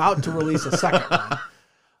they're about to release a second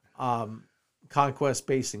one. Conquest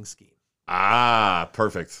basing scheme. Ah,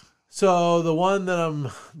 perfect. So the one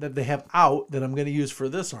that they have out that I'm going to use for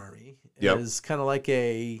this army is kind of like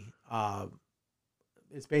it's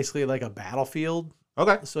basically like a battlefield.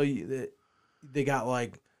 Okay. So they got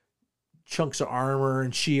like chunks of armor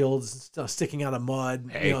and shields sticking out of mud,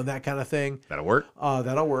 that kind of thing. That'll work.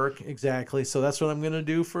 That'll work, exactly. So that's what I'm going to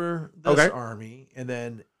do for this army. And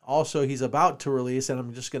then also he's about to release, and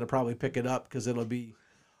I'm just going to probably pick it up because it'll be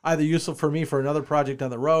either useful for me for another project down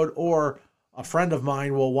the road, or a friend of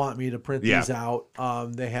mine will want me to print these out.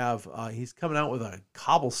 They have he's coming out with a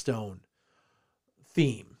cobblestone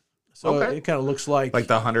theme, so it kind of looks like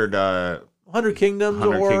the 100 Kingdoms,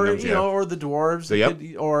 or the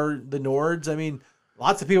dwarves, or the Nords. I mean,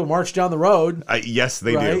 lots of people march down the road. Yes,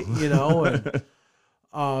 they do.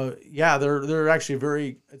 And they're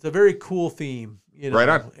actually it's a very cool theme. Right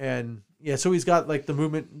on. And so he's got like the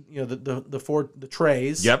movement, the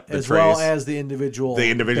trays, well as the individual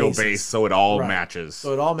base, so it all matches.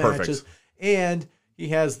 So it all matches. Perfect. And he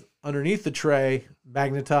has underneath the tray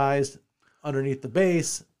magnetized underneath the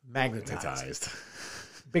base, magnetized. Magnetized.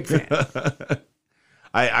 Big fan.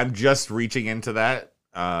 I'm just reaching into that.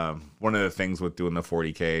 One of the things with doing the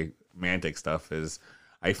 40K Mantic stuff is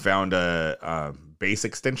I found a base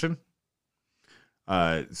extension.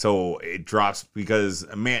 So it drops because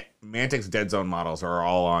Mantic's Dead Zone models are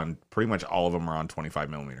all on, pretty much all of them are on 25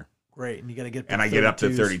 millimeter. Great. And you got to get And I get up to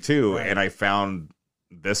 32, Right. and I found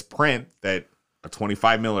this print that a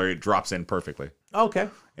 25 miller, it drops in perfectly. Okay.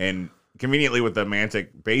 And conveniently with the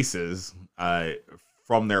Mantic bases,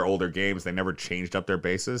 from their older games, they never changed up their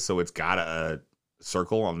bases. So it's got a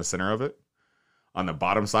circle on the center of it on the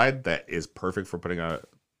bottom side that is perfect for putting a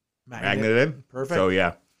magnet in. Perfect. So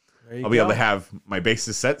yeah, There you I'll be go. able to have my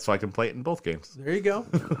bases set so I can play it in both games. There you go.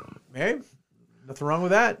 Hey, nothing wrong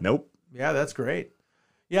with that. Nope. Yeah, that's great.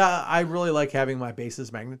 Yeah, I really like having my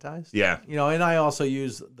bases magnetized. Yeah. You know, and I also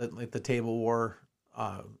use the Table War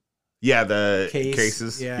Yeah, the case.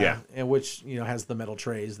 cases. Yeah. And which, you know, has the metal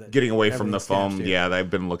trays that Getting away from the everything's attached foam. to. Yeah, I've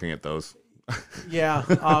been looking at those. Yeah.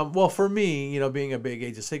 Well, for me, you know, being a big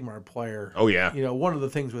Age of Sigmar player, Oh, yeah. you know, one of the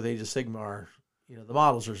things with Age of Sigmar, you know, the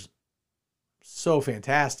models are so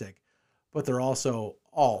fantastic, but they're also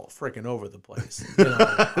all freaking over the place. You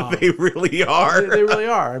know, They really are. they really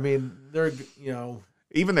are. I mean, they're, you know,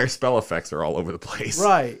 Even their spell effects are all over the place.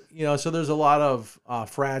 right. You know, so there's a lot of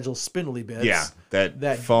fragile, spindly bits. Yeah,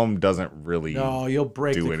 that foam doesn't really. No, you'll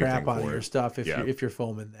break do the crap anything out of for your it. stuff if Yeah. you're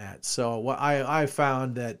foaming that. So what I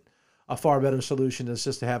found that a far better solution is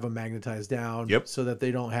just to have them magnetized down. Yep. So that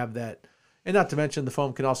they don't have that, and not to mention the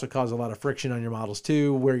foam can also cause a lot of friction on your models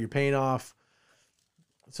too, wear your paint off.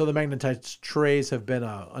 So the magnetized trays have been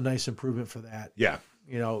a nice improvement for that. Yeah,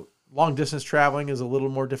 You know, long distance traveling is a little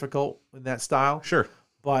more difficult in that style, sure.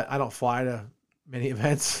 but I don't fly to many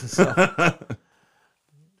events, so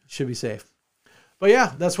should be safe. But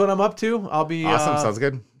yeah, that's what I'm up to. I'll be Awesome. Sounds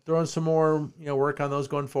good. throwing some more, you know, work on those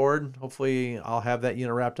going forward. Hopefully, I'll have that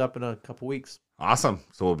unit wrapped up in a couple weeks. Awesome.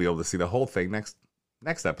 So we'll be able to see the whole thing next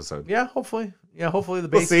episode. Yeah, hopefully. Yeah, hopefully the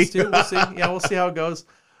We'll basics see. too. We'll see. Yeah, we'll see how it goes.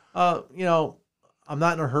 You know, I'm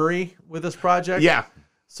not in a hurry with this project. Yeah.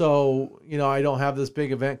 So, you know, I don't have this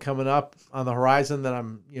big event coming up on the horizon that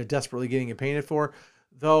I'm, you know, desperately getting it painted for.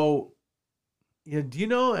 Though, you know, do you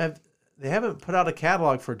know they haven't put out a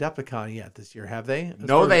catalog for Adepticon yet this year, have they? As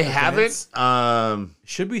No, far they as haven't. events?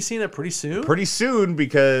 Should we see it pretty soon? Pretty soon,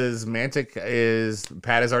 because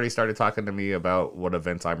Pat has already started talking to me about what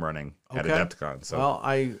events I'm running at Okay. Adepticon. So Well,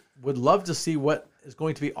 I would love to see what is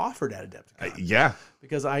going to be offered at Adepticon. yeah,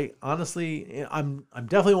 Because I honestly, I'm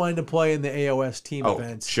definitely wanting to play in the AOS team Oh,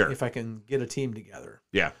 events sure. if I can get a team together.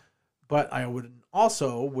 yeah. But I wouldn't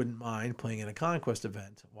mind playing in a Conquest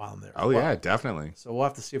event while I'm there. Oh as well. yeah, definitely. So we'll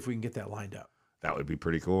have to see if we can get that lined up. That would be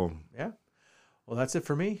pretty cool. Yeah. Well, that's it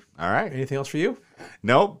for me. All right. Anything else for you?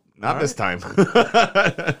 Nope, not All this time.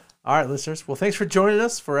 All right, listeners. Well, thanks for joining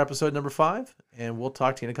us for episode number 5, and we'll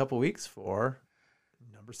talk to you in a couple weeks for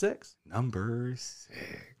number 6. Number 6.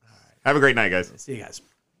 Have a great night, guys. See you guys.